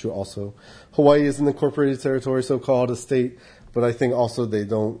think that's true also. Hawaii is an incorporated territory, so-called a state, but I think also they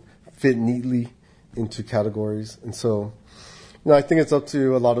don't fit neatly into categories. And so, I think it's up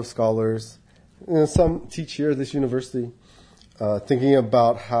to a lot of scholars, some teach here at this university, thinking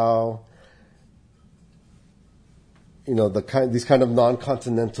about how, these kind of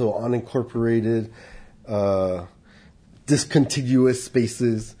non-continental, unincorporated, discontiguous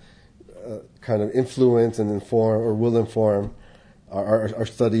spaces kind of influence and inform or will inform our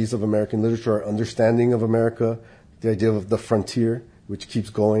studies of American literature, our understanding of America, the idea of the frontier, which keeps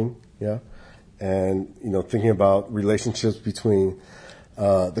going, and thinking about relationships between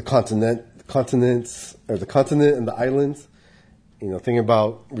the continent and the islands, thinking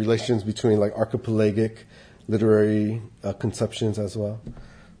about relations between like archipelagic literary conceptions as well.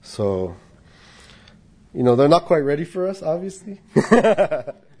 So, they're not quite ready for us, obviously,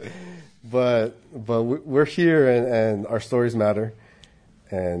 but we're here and our stories matter.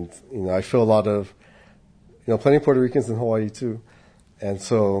 And, I feel a lot of, plenty of Puerto Ricans in Hawaii too. And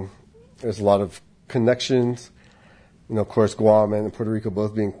so there's a lot of connections. Of course, Guam and Puerto Rico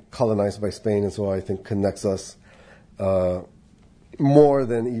both being colonized by Spain, and so I think connects us more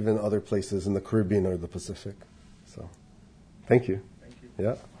than even other places in the Caribbean or the Pacific. So, thank you. Thank you.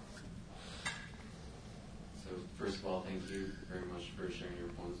 Yeah. So, first of all, thank you very much for sharing your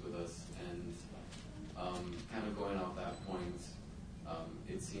poems with us. And kind of going off that point,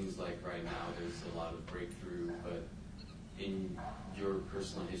 it seems like right now there's a lot of breakthrough, but in your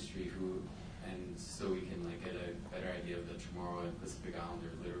personal history, and so we can get a better idea of the Chamorro and Pacific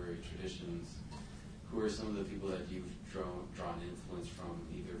Islander literary traditions, who are some of the people that you've drawn influence from,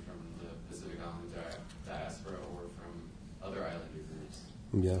 either from the Pacific Islander diaspora or from other islander groups?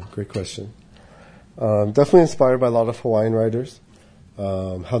 Yeah, great question. Definitely inspired by a lot of Hawaiian writers.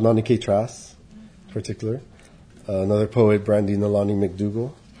 Haunani K. Trask, in particular. Another poet, Brandy Nalani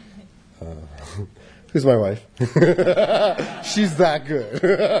McDougall, who's my wife. She's that good.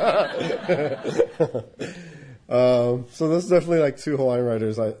 So those are definitely two Hawaiian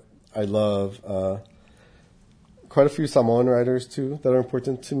writers I love. Quite a few Samoan writers too that are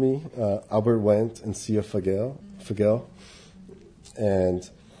important to me. Albert Wendt and Sia Fagel. And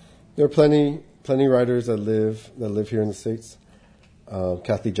there are plenty writers that live here in the States.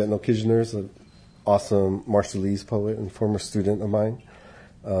 Kathy Jetno-Kijner is an awesome Marshallese poet and former student of mine.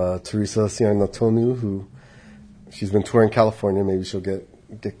 Teresa Sianatonu, who she's been touring California. Maybe she'll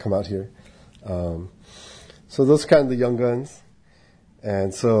come out here. So those are kind of the young guns.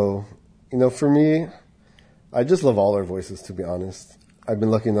 And so, for me, I just love all our voices, to be honest. I've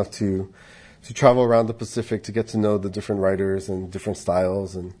been lucky enough to travel around the Pacific to get to know the different writers and different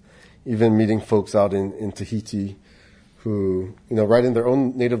styles, and even meeting folks out in Tahiti who, write in their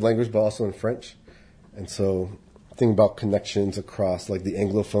own native language, but also in French. And so think about connections across the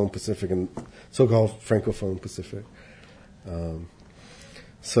Anglophone Pacific and so-called Francophone Pacific.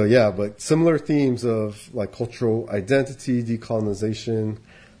 But similar themes of cultural identity, decolonization,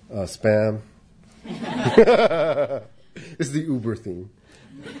 spam. It's the Uber theme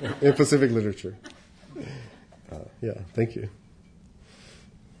in Pacific literature. Thank you.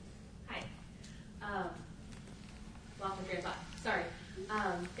 Hi. Lost my train of thought. Sorry.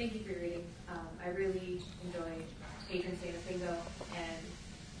 Thank you for your reading. I really enjoyed Adrian Sanafingo, and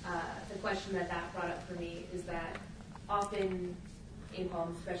the question that brought up for me is that often in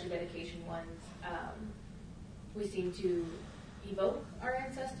poems, especially dedication ones, we seem to evoke our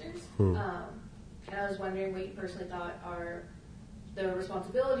ancestors. And I was wondering what you personally thought are the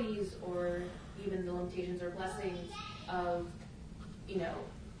responsibilities or even the limitations or blessings of,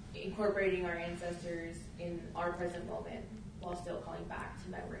 incorporating our ancestors in our present moment while still calling back to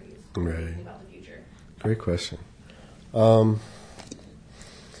memories and thinking about the future? Great question. For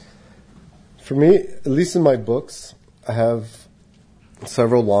me, at least in my books, I have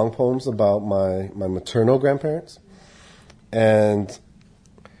several long poems about my maternal grandparents. And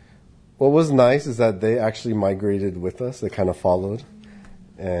what was nice is that they actually migrated with us. They kind of followed.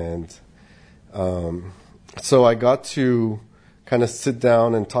 And so I got to kind of sit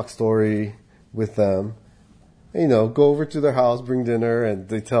down and talk story with them. Go over to their house, bring dinner, and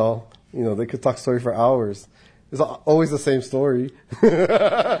they tell, they could talk story for hours. It's always the same story.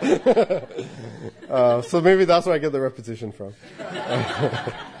 So maybe that's where I get the repetition from.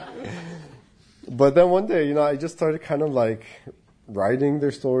 But then one day, I just started kind of like writing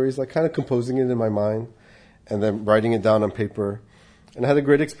their stories, like kind of composing it in my mind and then writing it down on paper. And I had a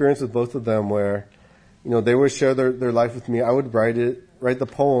great experience with both of them where, they would share their life with me. I would write the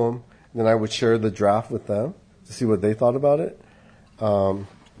poem, and then I would share the draft with them to see what they thought about it. And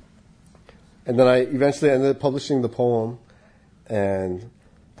then I eventually ended up publishing the poem, and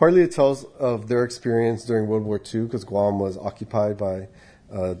partly it tells of their experience during World War II because Guam was occupied by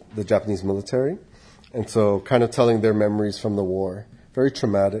the Japanese military. And so kind of telling their memories from the war. Very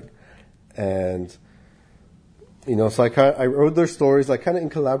traumatic. And, so I wrote their stories like kind of in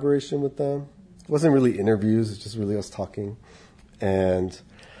collaboration with them. It wasn't really interviews. It's just really us talking. And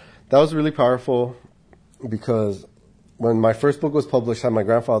that was really powerful because when my first book was published, I had my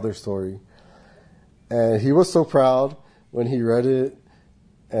grandfather's story. And he was so proud when he read it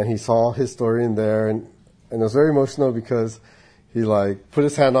and he saw his story in there. And it was very emotional because he put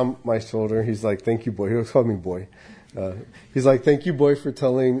his hand on my shoulder. He's like, "Thank you, boy." He was calling me boy. He's like, "Thank you, boy, for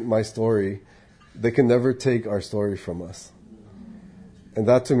telling my story. They can never take our story from us." And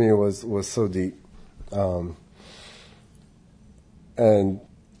that to me was so deep. And,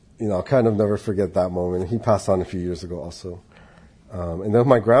 I'll kind of never forget that moment. He passed on a few years ago also. And then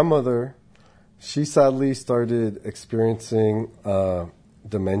my grandmother, she sadly started experiencing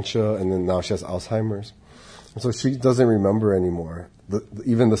dementia, and then now she has Alzheimer's. And so she doesn't remember anymore,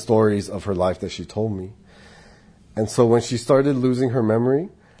 even the stories of her life that she told me. And so when she started losing her memory,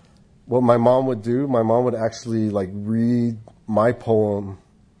 what my mom would do, my mom would actually read my poem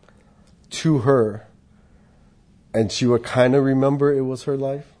to her, and she would kind of remember it was her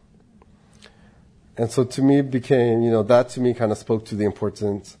life. And so to me it became, that to me kind of spoke to the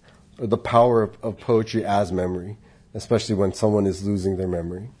importance or the power of poetry as memory, especially when someone is losing their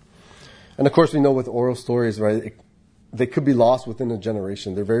memory. And of course we know with oral stories, right, they could be lost within a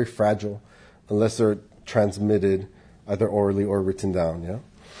generation. They're very fragile unless they're transmitted either orally or written down, yeah?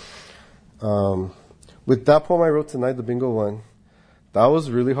 With that poem I wrote tonight, the bingo one, that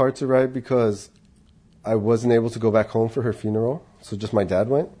was really hard to write because I wasn't able to go back home for her funeral. So just my dad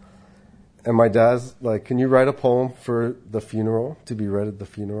went. And my dad's like, "Can you write a poem for the funeral, to be read at the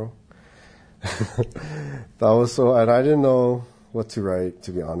funeral?" And I didn't know what to write,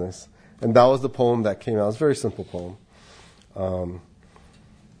 to be honest. And that was the poem that came out. It was a very simple poem.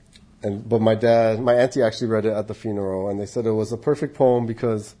 But my auntie actually read it at the funeral, and they said it was a perfect poem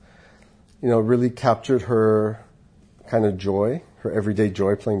because, it really captured her kind of joy, her everyday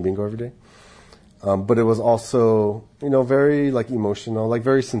joy playing bingo every day. But it was also, very emotional,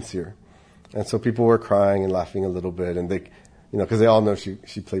 very sincere. And so people were crying and laughing a little bit, and they, because they all know she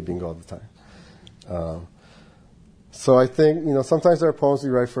played bingo all the time. So I think, sometimes there are poems we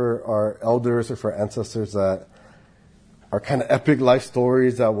write for our elders or for ancestors that are kind of epic life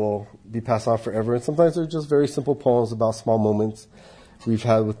stories that will be passed on forever. And sometimes they're just very simple poems about small moments we've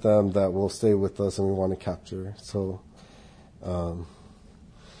had with them that will stay with us and we want to capture. So,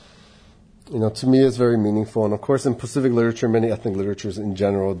 to me it's very meaningful. And of course in Pacific literature, many ethnic literatures in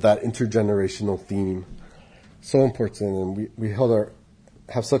general, that intergenerational theme, so important. And we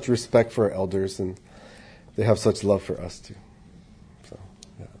have such respect for our elders, and they have such love for us too. So,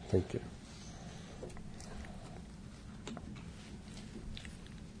 yeah, thank you.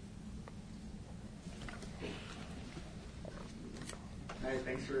 Hi,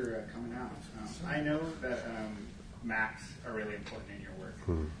 thanks for coming out. I know that maps are really important in your work.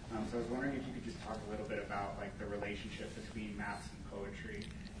 So I was wondering if you could just talk a little bit about the relationship between maps and poetry,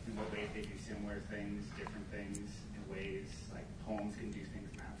 and what ways they do similar things, different things, in ways poems can do things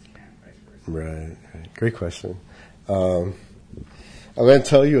maps can't, vice versa. Right. Great question. I'm going to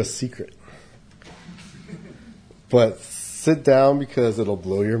tell you a secret. But sit down because it'll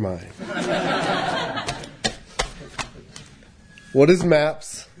blow your mind. What is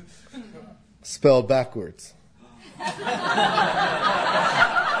maps spelled backwards?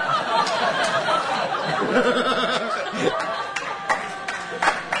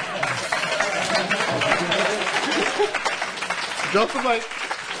 Drop the mic.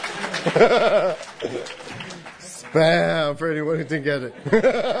 Spam for anyone who didn't get it.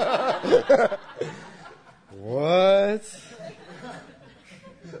 What?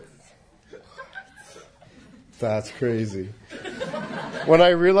 That's crazy. When I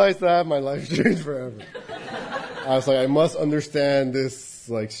realized that, my life changed forever. I was like, I must understand this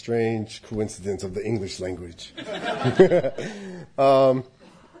like strange coincidence of the English language.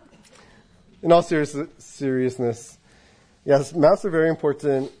 In all seriousness, yes, maps are very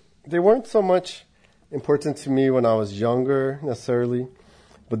important. They weren't so much important to me when I was younger necessarily,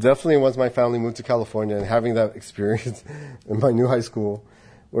 but definitely once my family moved to California and having that experience in my new high school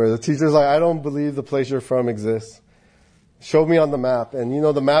where the teacher's like, I don't believe the place you're from exists. Show me on the map. And you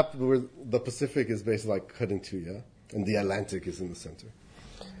know, the map where the Pacific is basically like cut in two, yeah? And the Atlantic is in the center.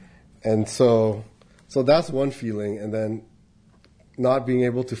 And so that's one feeling. And then not being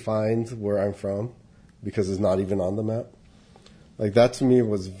able to find where I'm from because it's not even on the map. Like that to me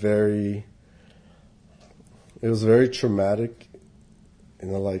was very traumatic in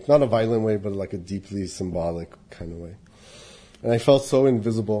a like, not a violent way, but like a deeply symbolic kind of way. And I felt so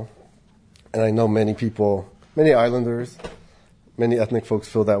invisible. And I know many people, many islanders, many ethnic folks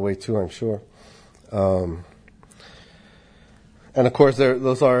feel that way too, I'm sure. And of course,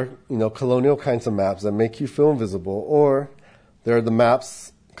 those are, colonial kinds of maps that make you feel invisible, or there are the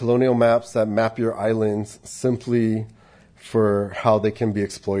maps, colonial maps that map your islands simply for how they can be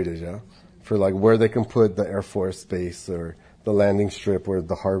exploited, yeah? For like where they can put the Air Force base or the landing strip or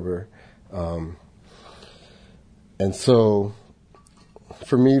the harbor. And so,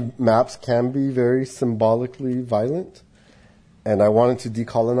 for me, maps can be very symbolically violent, and I wanted to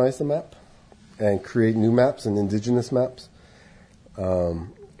decolonize the map and create new maps and indigenous maps.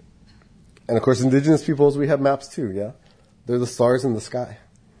 And of course, indigenous peoples, we have maps too, yeah? They're the stars in the sky.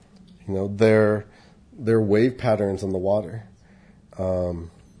 They're wave patterns on the water.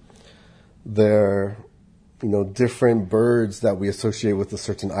 They're, different birds that we associate with a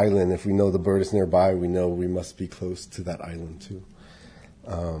certain island. If we know the bird is nearby, we know we must be close to that island too.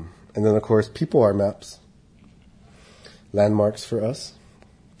 And then, of course, people are maps. Landmarks for us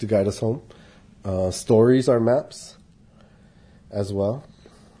to guide us home. Stories are maps as well.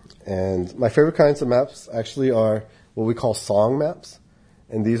 And my favorite kinds of maps actually are what we call song maps.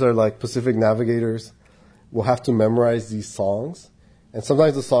 And these are like Pacific navigators will have to memorize these songs. And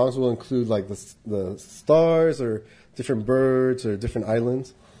sometimes the songs will include like the stars or different birds or different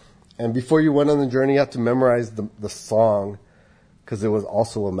islands. And before you went on the journey, you have to memorize the song because it was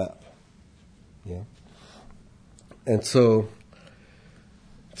also a map. Yeah. And so,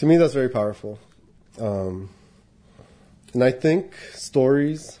 to me, that's very powerful. And I think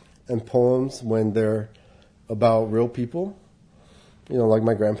stories and poems, when they're about real people, like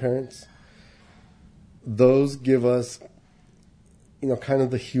my grandparents, those give us, kind of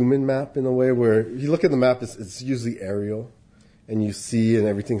the human map in a way where if you look at the map, it's usually aerial and you see and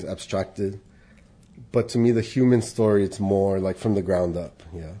everything's abstracted. But to me, the human story, it's more like from the ground up.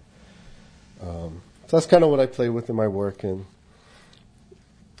 Yeah. So that's kind of what I play with in my work. And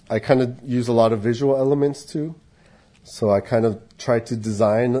I kind of use a lot of visual elements too. So I kind of try to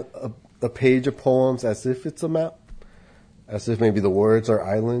design a page of poems as if it's a map, as if maybe the words are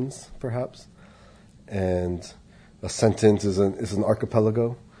islands, perhaps. And a sentence is an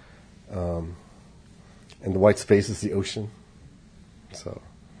archipelago. And the white space is the ocean. So,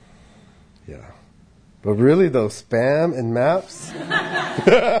 yeah. But really, though, spam and maps.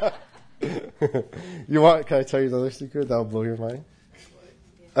 Can I tell you another secret that'll blow your mind?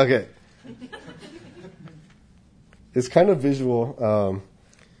 Okay. It's kind of visual.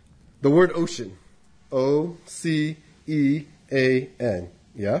 The word ocean. O-C-E-A-N.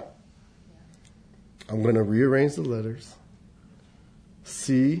 Yeah? I'm going to rearrange the letters.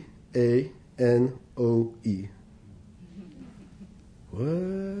 C-A-N-O-E.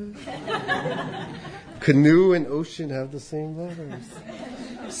 What? Canoe and ocean have the same letters.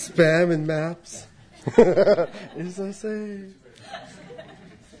 Spam and maps is the same.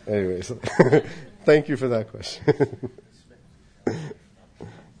 Anyways, thank you for that question.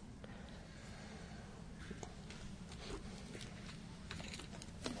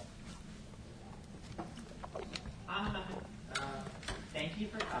 Thank you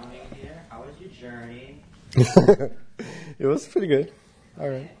for coming here. How was your journey? It was pretty good. All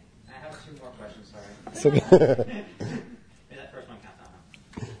right. I have two more questions, sorry. It's okay. That first one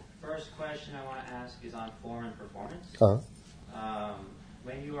counts. First question I want to ask is on form and performance. Uh-huh.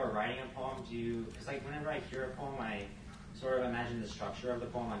 When you you are writing a poem, because like whenever I hear a poem, I sort of imagine the structure of the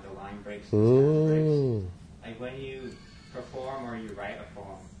poem, like the line breaks and stanza breaks. Like when you perform or you write a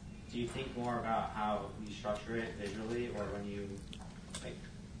poem, do you think more about how you structure it visually, or when you like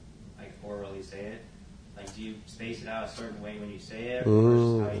orally say it? Like, do you space it out a certain way when you say it,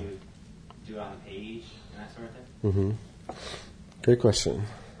 versus how you do it on the page and that sort of thing? Great question.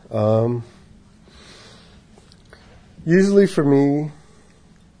 Usually for me,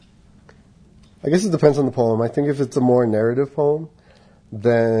 I guess it depends on the poem. I think if it's a more narrative poem,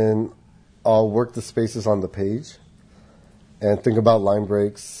 then I'll work the spaces on the page and think about line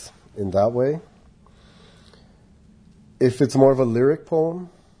breaks in that way. If it's more of a lyric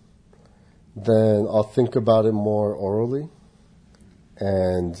poem, then I'll think about it more orally,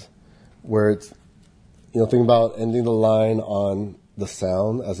 and where it's, think about ending the line on the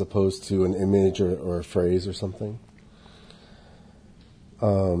sound as opposed to an image or a phrase or something.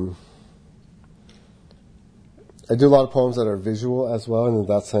 I do a lot of poems that are visual as well, and in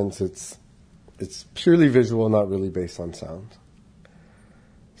that sense it's purely visual, not really based on sound.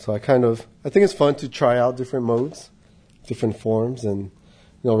 So I think it's fun to try out different modes, different forms, and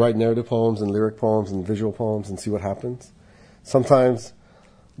write narrative poems and lyric poems and visual poems and see what happens. Sometimes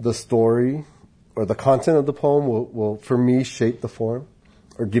the story or the content of the poem will for me, shape the form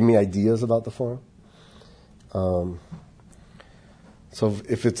or give me ideas about the form. So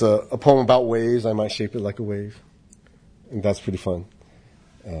if it's a poem about waves, I might shape it like a wave. And that's pretty fun.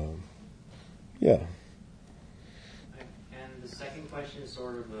 Yeah. And the second question is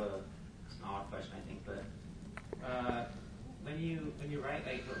sort of it's an odd question, I think, but when you write,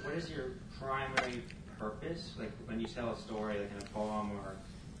 like, what is your primary purpose? Like, when you tell a story, like in a poem, or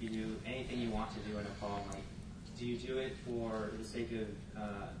you do anything you want to do in a poem, like, do you do it for the sake of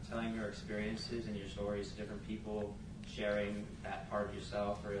telling your experiences and your stories to different people, sharing that part of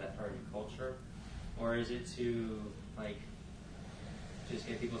yourself or that part of your culture? Or is it to, like, just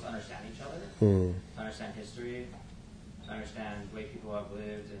get people to understand each other, to understand history, to understand the way people have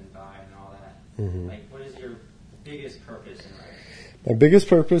lived and died and all that? Like, what is your biggest purpose in writing? My biggest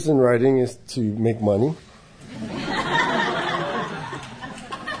purpose in writing is to make money.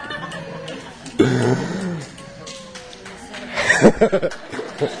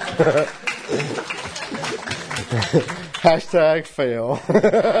 Hashtag fail.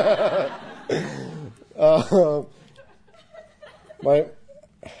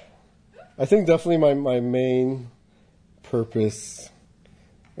 I think definitely my main purpose,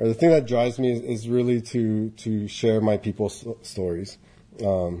 or the thing that drives me, is really to share my people's stories.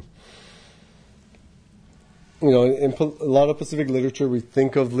 In a lot of Pacific literature, we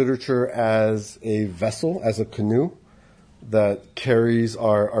think of literature as a vessel, as a canoe that carries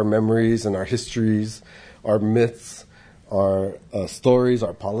our memories and our histories, our myths, our stories,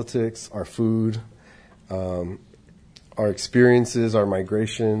 our politics, our food, our experiences, our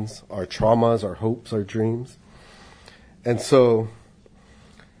migrations, our traumas, our hopes, our dreams. And so,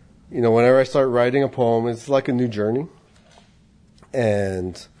 whenever I start writing a poem, it's like a new journey.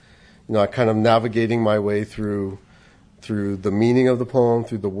 And, I kind of navigating my way through the meaning of the poem,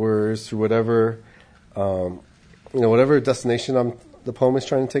 through the words, through whatever destination the poem is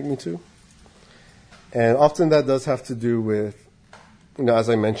trying to take me to. And often that does have to do with, as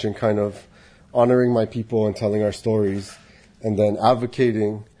I mentioned, kind of honoring my people and telling our stories, and then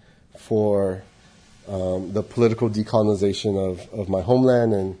advocating for the political decolonization of my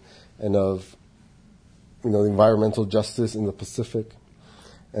homeland and of the environmental justice in the Pacific.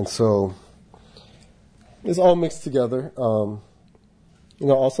 And so it's all mixed together.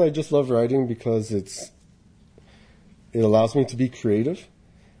 Also I just love writing because it allows me to be creative,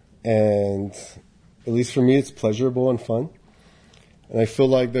 and at least for me it's pleasurable and fun. And I feel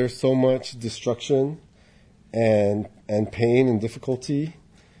like there's so much destruction and pain and difficulty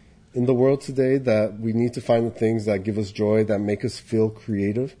in the world today that we need to find the things that give us joy, that make us feel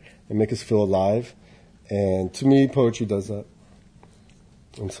creative and make us feel alive. And to me, poetry does that.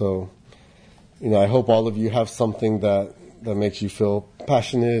 And so, I hope all of you have something that makes you feel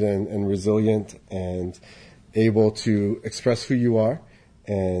passionate and resilient and able to express who you are,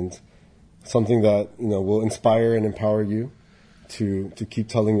 and something that, will inspire and empower you to keep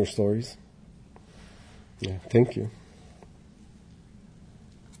telling your stories. Yeah, thank you.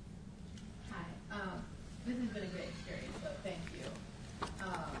 Hi. This has been a great experience, so thank you.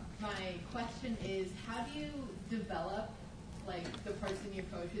 My question is, how do you develop the parts in your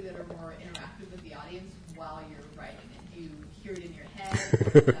poetry that are more interactive with the audience while you're writing it? Do you hear it in your head, or is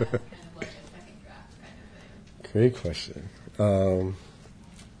that kind of like a second draft kind of thing? Great question.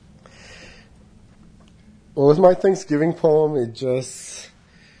 Well, with my Thanksgiving poem, it just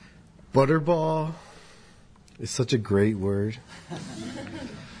Butterball is such a great word.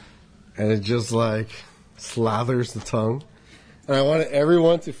 And it just like slathers the tongue. And I wanted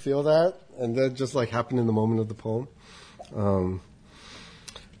everyone to feel that. And that just like happened in the moment of the poem.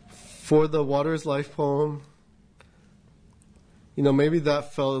 For the Water is Life poem, maybe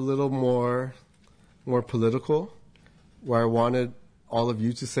that felt a little more political, where I wanted all of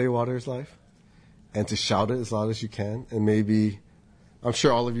you to say water is life and to shout it as loud as you can. And maybe, I'm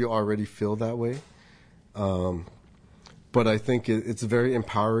sure all of you already feel that way. But I think it's very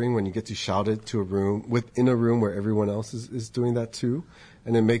empowering when you get to shout it to a room, within a room where everyone else is doing that too.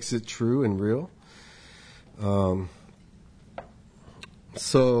 And it makes it true and real.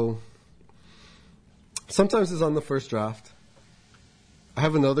 So sometimes it's on the first draft. I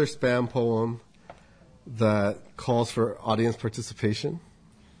have another spam poem that calls for audience participation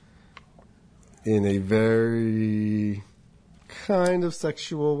in a very kind of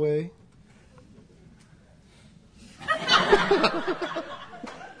sexual way.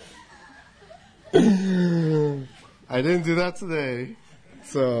 I didn't do that today,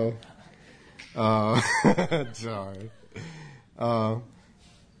 so darn.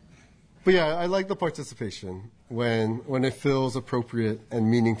 But yeah, I like the participation when it feels appropriate and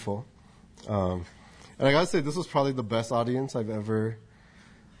meaningful. And I gotta say, this was probably the best audience I've ever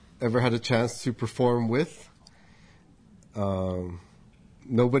had a chance to perform with.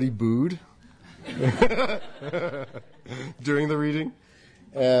 Nobody booed during the reading,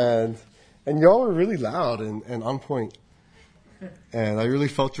 and y'all were really loud and on point. And I really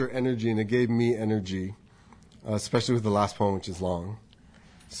felt your energy, and it gave me energy, especially with the last poem, which is long.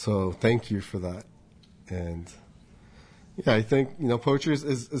 So thank you for that. And yeah, I think poetry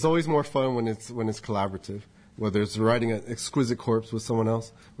is always more fun when it's collaborative, whether it's writing an exquisite corpse with someone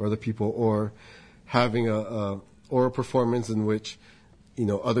else or other people, or having a oral performance in which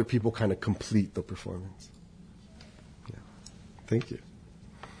other people kind of complete the performance. Yeah, thank you.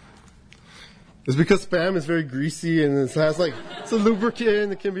 It's because spam is very greasy and it has it's a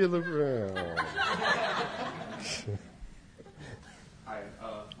lubricant. It can be a lubricant. Oh. Hi,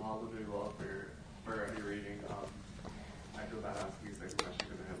 Mahalo doing well for any reading. I feel bad asking you a second question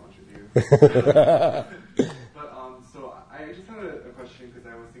because I had lunch with you. But so I just had a question because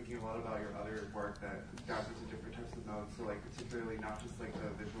I was thinking a lot about your other work that dives into different types of modes. So particularly not just the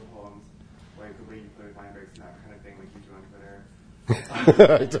visual poems, like the way you play with line breaks and that kind of thing, like you do on Twitter.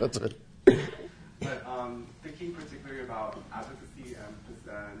 But thinking particularly about advocacy and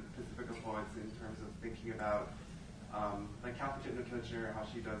Pacifica poets in terms of thinking about Catherine Kitchener, how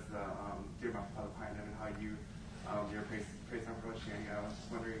she does the Dear Mapapala Painem, and how you your praise on Christianity. I was just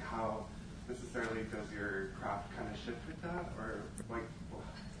wondering how necessarily does your craft kind of shift with that, or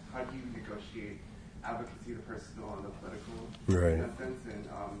how do you negotiate advocacy, the personal and the political, right, in that sense, and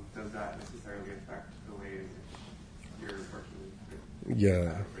does that necessarily affect the way in which you're working with?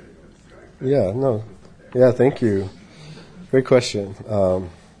 Yeah. Yeah, no. Yeah, thank you. Great question.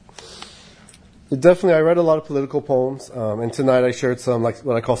 Definitely, I read a lot of political poems, and tonight I shared some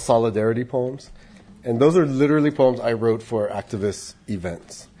what I call solidarity poems. And those are literally poems I wrote for activist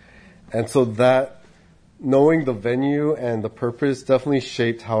events. And so that, knowing the venue and the purpose definitely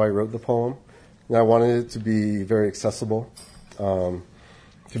shaped how I wrote the poem. And I wanted it to be very accessible, to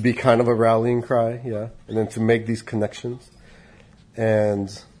be kind of a rallying cry, yeah, and then to make these connections. And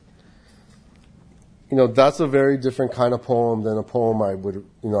that's a very different kind of poem than a poem I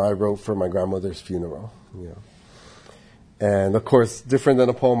wrote for my grandmother's funeral. And of course, different than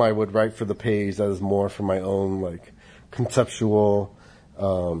a poem I would write for the page that is more for my own conceptual,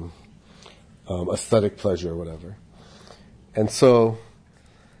 aesthetic pleasure or whatever. And so,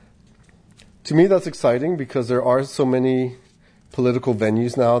 to me, that's exciting because there are so many political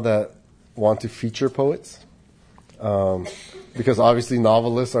venues now that want to feature poets. Because obviously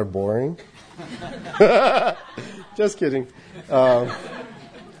novelists are boring. Just kidding.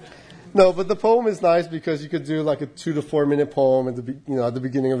 No, but the poem is nice because you could do a 2 to 4 minute poem at the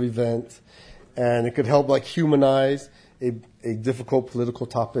beginning of an event, and it could help humanize a difficult political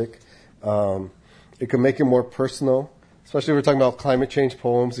topic. It could make it more personal, especially if we're talking about climate change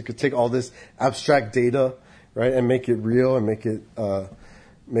poems. It could take all this abstract data, right, and make it real and make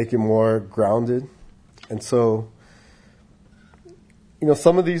it more grounded. And so,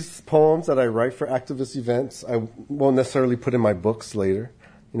 some of these poems that I write for activist events, I won't necessarily put in my books later.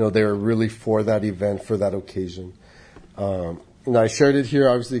 They're really for that event, for that occasion. I shared it here,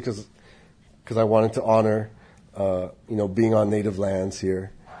 obviously, because I wanted to honor, being on native lands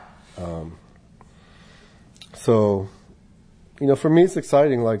here. So, for me, it's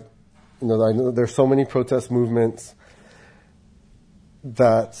exciting. I know there's so many protest movements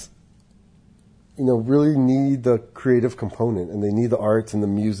that really need the creative component, and they need the arts and the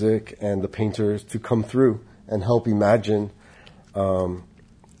music and the painters to come through and help imagine the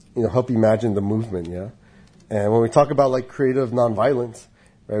movement, yeah? And when we talk about like creative nonviolence,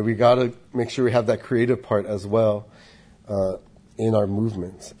 right, we got to make sure we have that creative part as well in our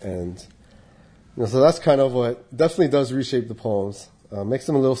movements. And so that's kind of what definitely does reshape the poems, makes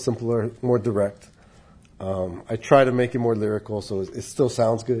them a little simpler, more direct. I try to make it more lyrical so it still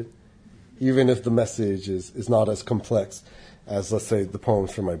sounds good, even if the message is not as complex as, let's say, the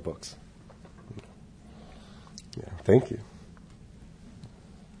poems from my books. Yeah, thank you.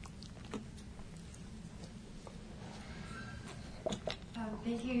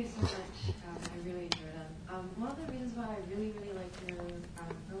 Thank you so much. I really enjoyed them. One of the reasons why I really, really like your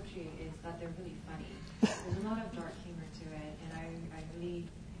poetry is that they're really funny. There's a lot of dark humor to it, and I really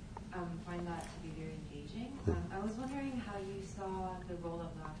find that to be very engaging. I was wondering how you saw the role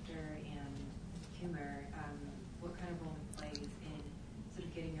of laughter and humor, what kind of role it plays in sort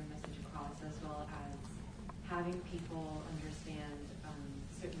of getting your message across, as well as having people understand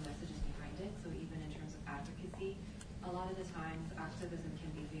certain messages behind it. So even in terms of advocacy, a lot of the times activism can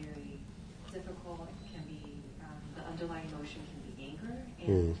be very difficult. It can be, the underlying emotion can be anger.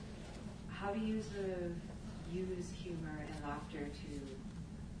 And how do you sort of use humor and laughter to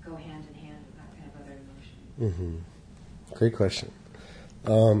go hand in hand with that kind of other emotion? Great question.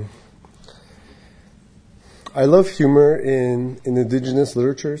 I love humor in indigenous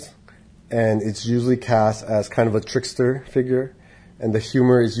literatures, and it's usually cast as kind of a trickster figure, and the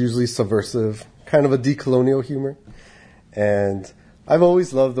humor is usually subversive, kind of a decolonial humor. And I've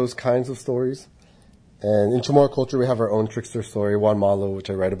always loved those kinds of stories. And in Chamorro culture, we have our own trickster story, Juan Malo, which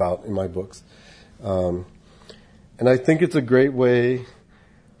I write about in my books. And I think it's a great way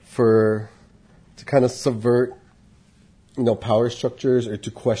to kind of subvert, power structures, or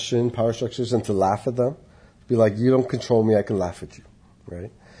to question power structures and to laugh at them. Be like, you don't control me, I can laugh at you,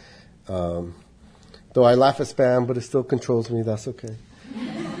 right? Though I laugh at spam, but it still controls me, that's okay.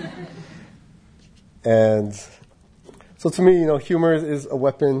 And so to me, humor is a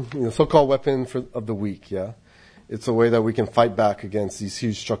weapon, so-called weapon of the weak, yeah? It's a way that we can fight back against these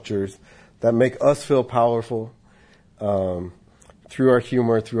huge structures that make us feel powerful through our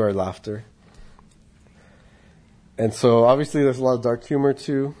humor, through our laughter. And so obviously there's a lot of dark humor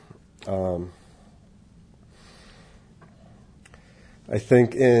too. I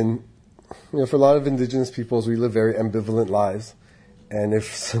think for a lot of indigenous peoples, we live very ambivalent lives. And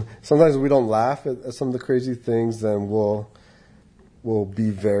if sometimes we don't laugh at some of the crazy things, then we'll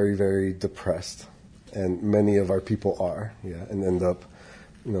be very, very depressed. And many of our people are, and end up,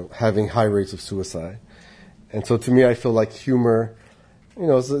 having high rates of suicide. And so to me, I feel like humor,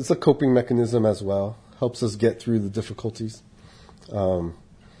 it's a coping mechanism as well. Helps us get through the difficulties. So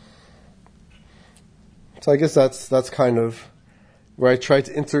I guess that's kind of where I try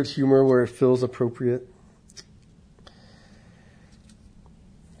to insert humor where it feels appropriate.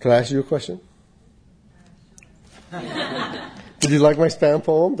 Can I ask you a question? Did you like my spam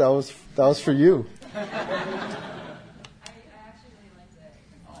poem? That was for you. I actually really liked it.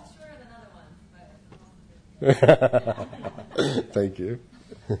 Much shorter than other ones, but Thank you.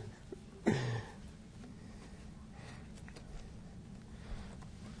 All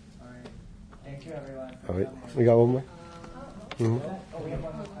right. Thank you, everyone. All right. We got one more? We have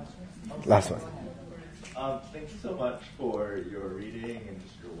one more question. Last one. Thank you so much for your reading and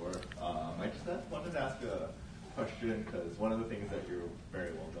just your work. I just wanted to ask a question because one of the things that you're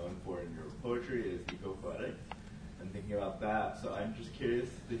very well known for in your poetry is eco-poetics and thinking about that. So I'm just curious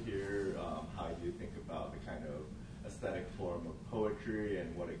to hear how you think about the kind of aesthetic form of poetry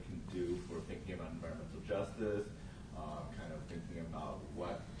and what it can do for thinking about environmental justice, kind of thinking about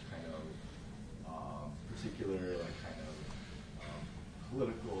what kind of particular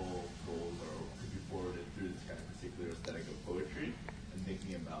political goals could be forwarded through this kind of particular aesthetic of poetry, and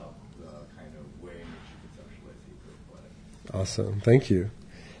thinking about the kind of way in which you conceptualize eco-poetics. Awesome. Thank you.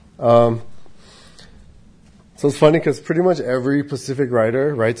 So it's funny because pretty much every Pacific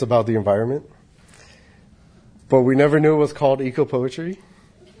writer writes about the environment, but we never knew it was called eco-poetry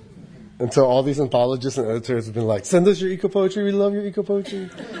until all these anthologists and editors have been like, send us your eco-poetry, we love your eco-poetry.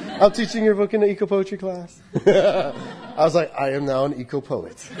 I'm teaching your book in an eco-poetry class. I was like, I am now an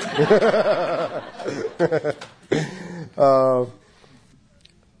eco-poet.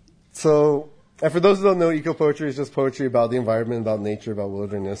 And for those who don't know, eco-poetry is just poetry about the environment, about nature, about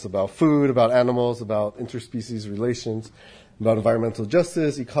wilderness, about food, about animals, about interspecies relations, about environmental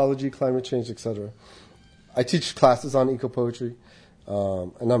justice, ecology, climate change, etc. I teach classes on eco-poetry,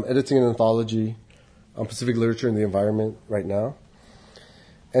 and I'm editing an anthology on Pacific literature and the environment right now.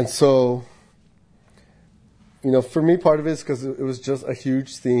 And so For me, part of it is because it was just a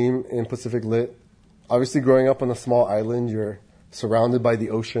huge theme in Pacific Lit. Obviously, growing up on a small island, you're surrounded by the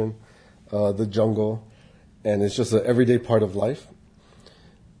ocean, the jungle, and it's just an everyday part of life.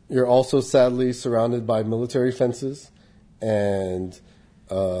 You're also sadly surrounded by military fences and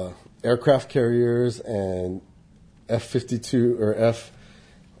aircraft carriers and F-52 or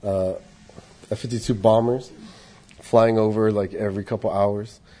F-52 bombers flying over like every couple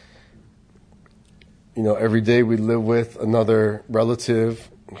hours. Every day we live with another relative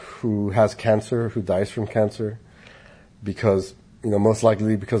who has cancer, who dies from cancer because, most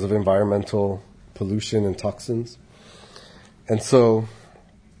likely because of environmental pollution and toxins. And so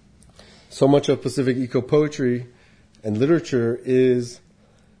much of Pacific eco-poetry and literature is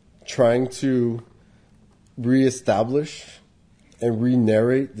trying to reestablish and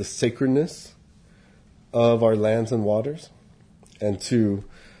re-narrate the sacredness of our lands and waters, and to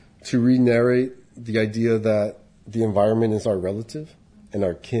re-narrate the idea that the environment is our relative and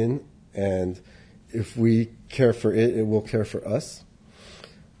our kin, and if we care for it, it will care for us.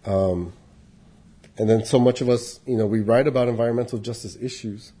 And then so much of us, we write about environmental justice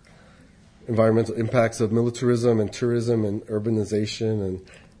issues, environmental impacts of militarism and tourism and urbanization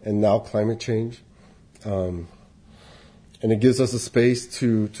and now climate change. And it gives us a space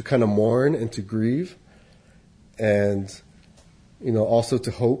to kind of mourn and to grieve and, also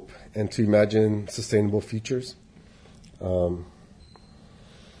to hope and to imagine sustainable futures.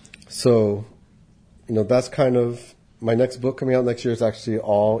 That's kind of my next book coming out next year is actually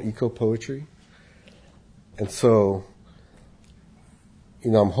all eco-poetry. And so,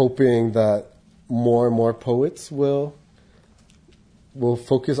 I'm hoping that more and more poets will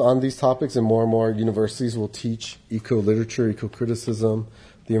focus on these topics, and more universities will teach eco-literature, eco-criticism,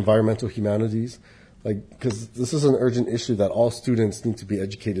 the environmental humanities, because this is an urgent issue that all students need to be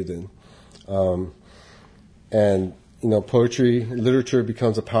educated in. And poetry, literature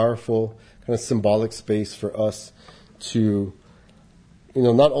becomes a powerful kind of symbolic space for us to,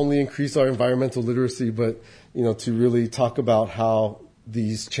 not only increase our environmental literacy, but, to really talk about how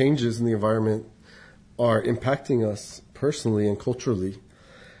these changes in the environment are impacting us personally and culturally,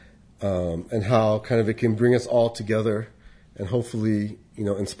 and how kind of it can bring us all together and hopefully,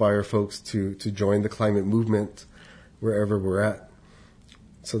 inspire folks to join the climate movement wherever we're at.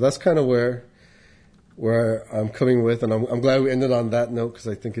 So that's kind of where I'm coming with, and I'm glad we ended on that note because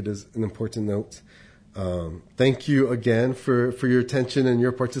I think it is an important note. Thank you again for your attention and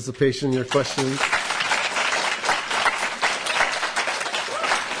your participation, your questions.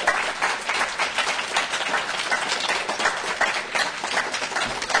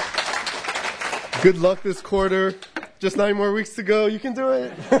 Good luck this quarter. Just 9 more weeks to go. You can do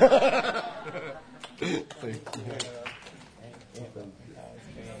it. Thank you.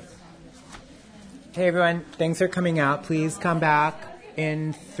 Hey everyone, thanks for coming out. Please come back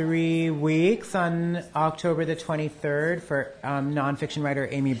in 3 weeks on October the 23rd for nonfiction writer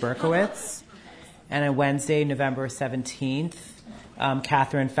Amy Berkowitz. And on Wednesday, November 17th,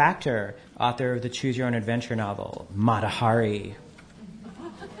 Catherine Factor, author of the Choose Your Own Adventure novel, Mata Hari.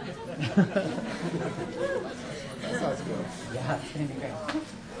 That sounds good. Yeah, it's going to be great.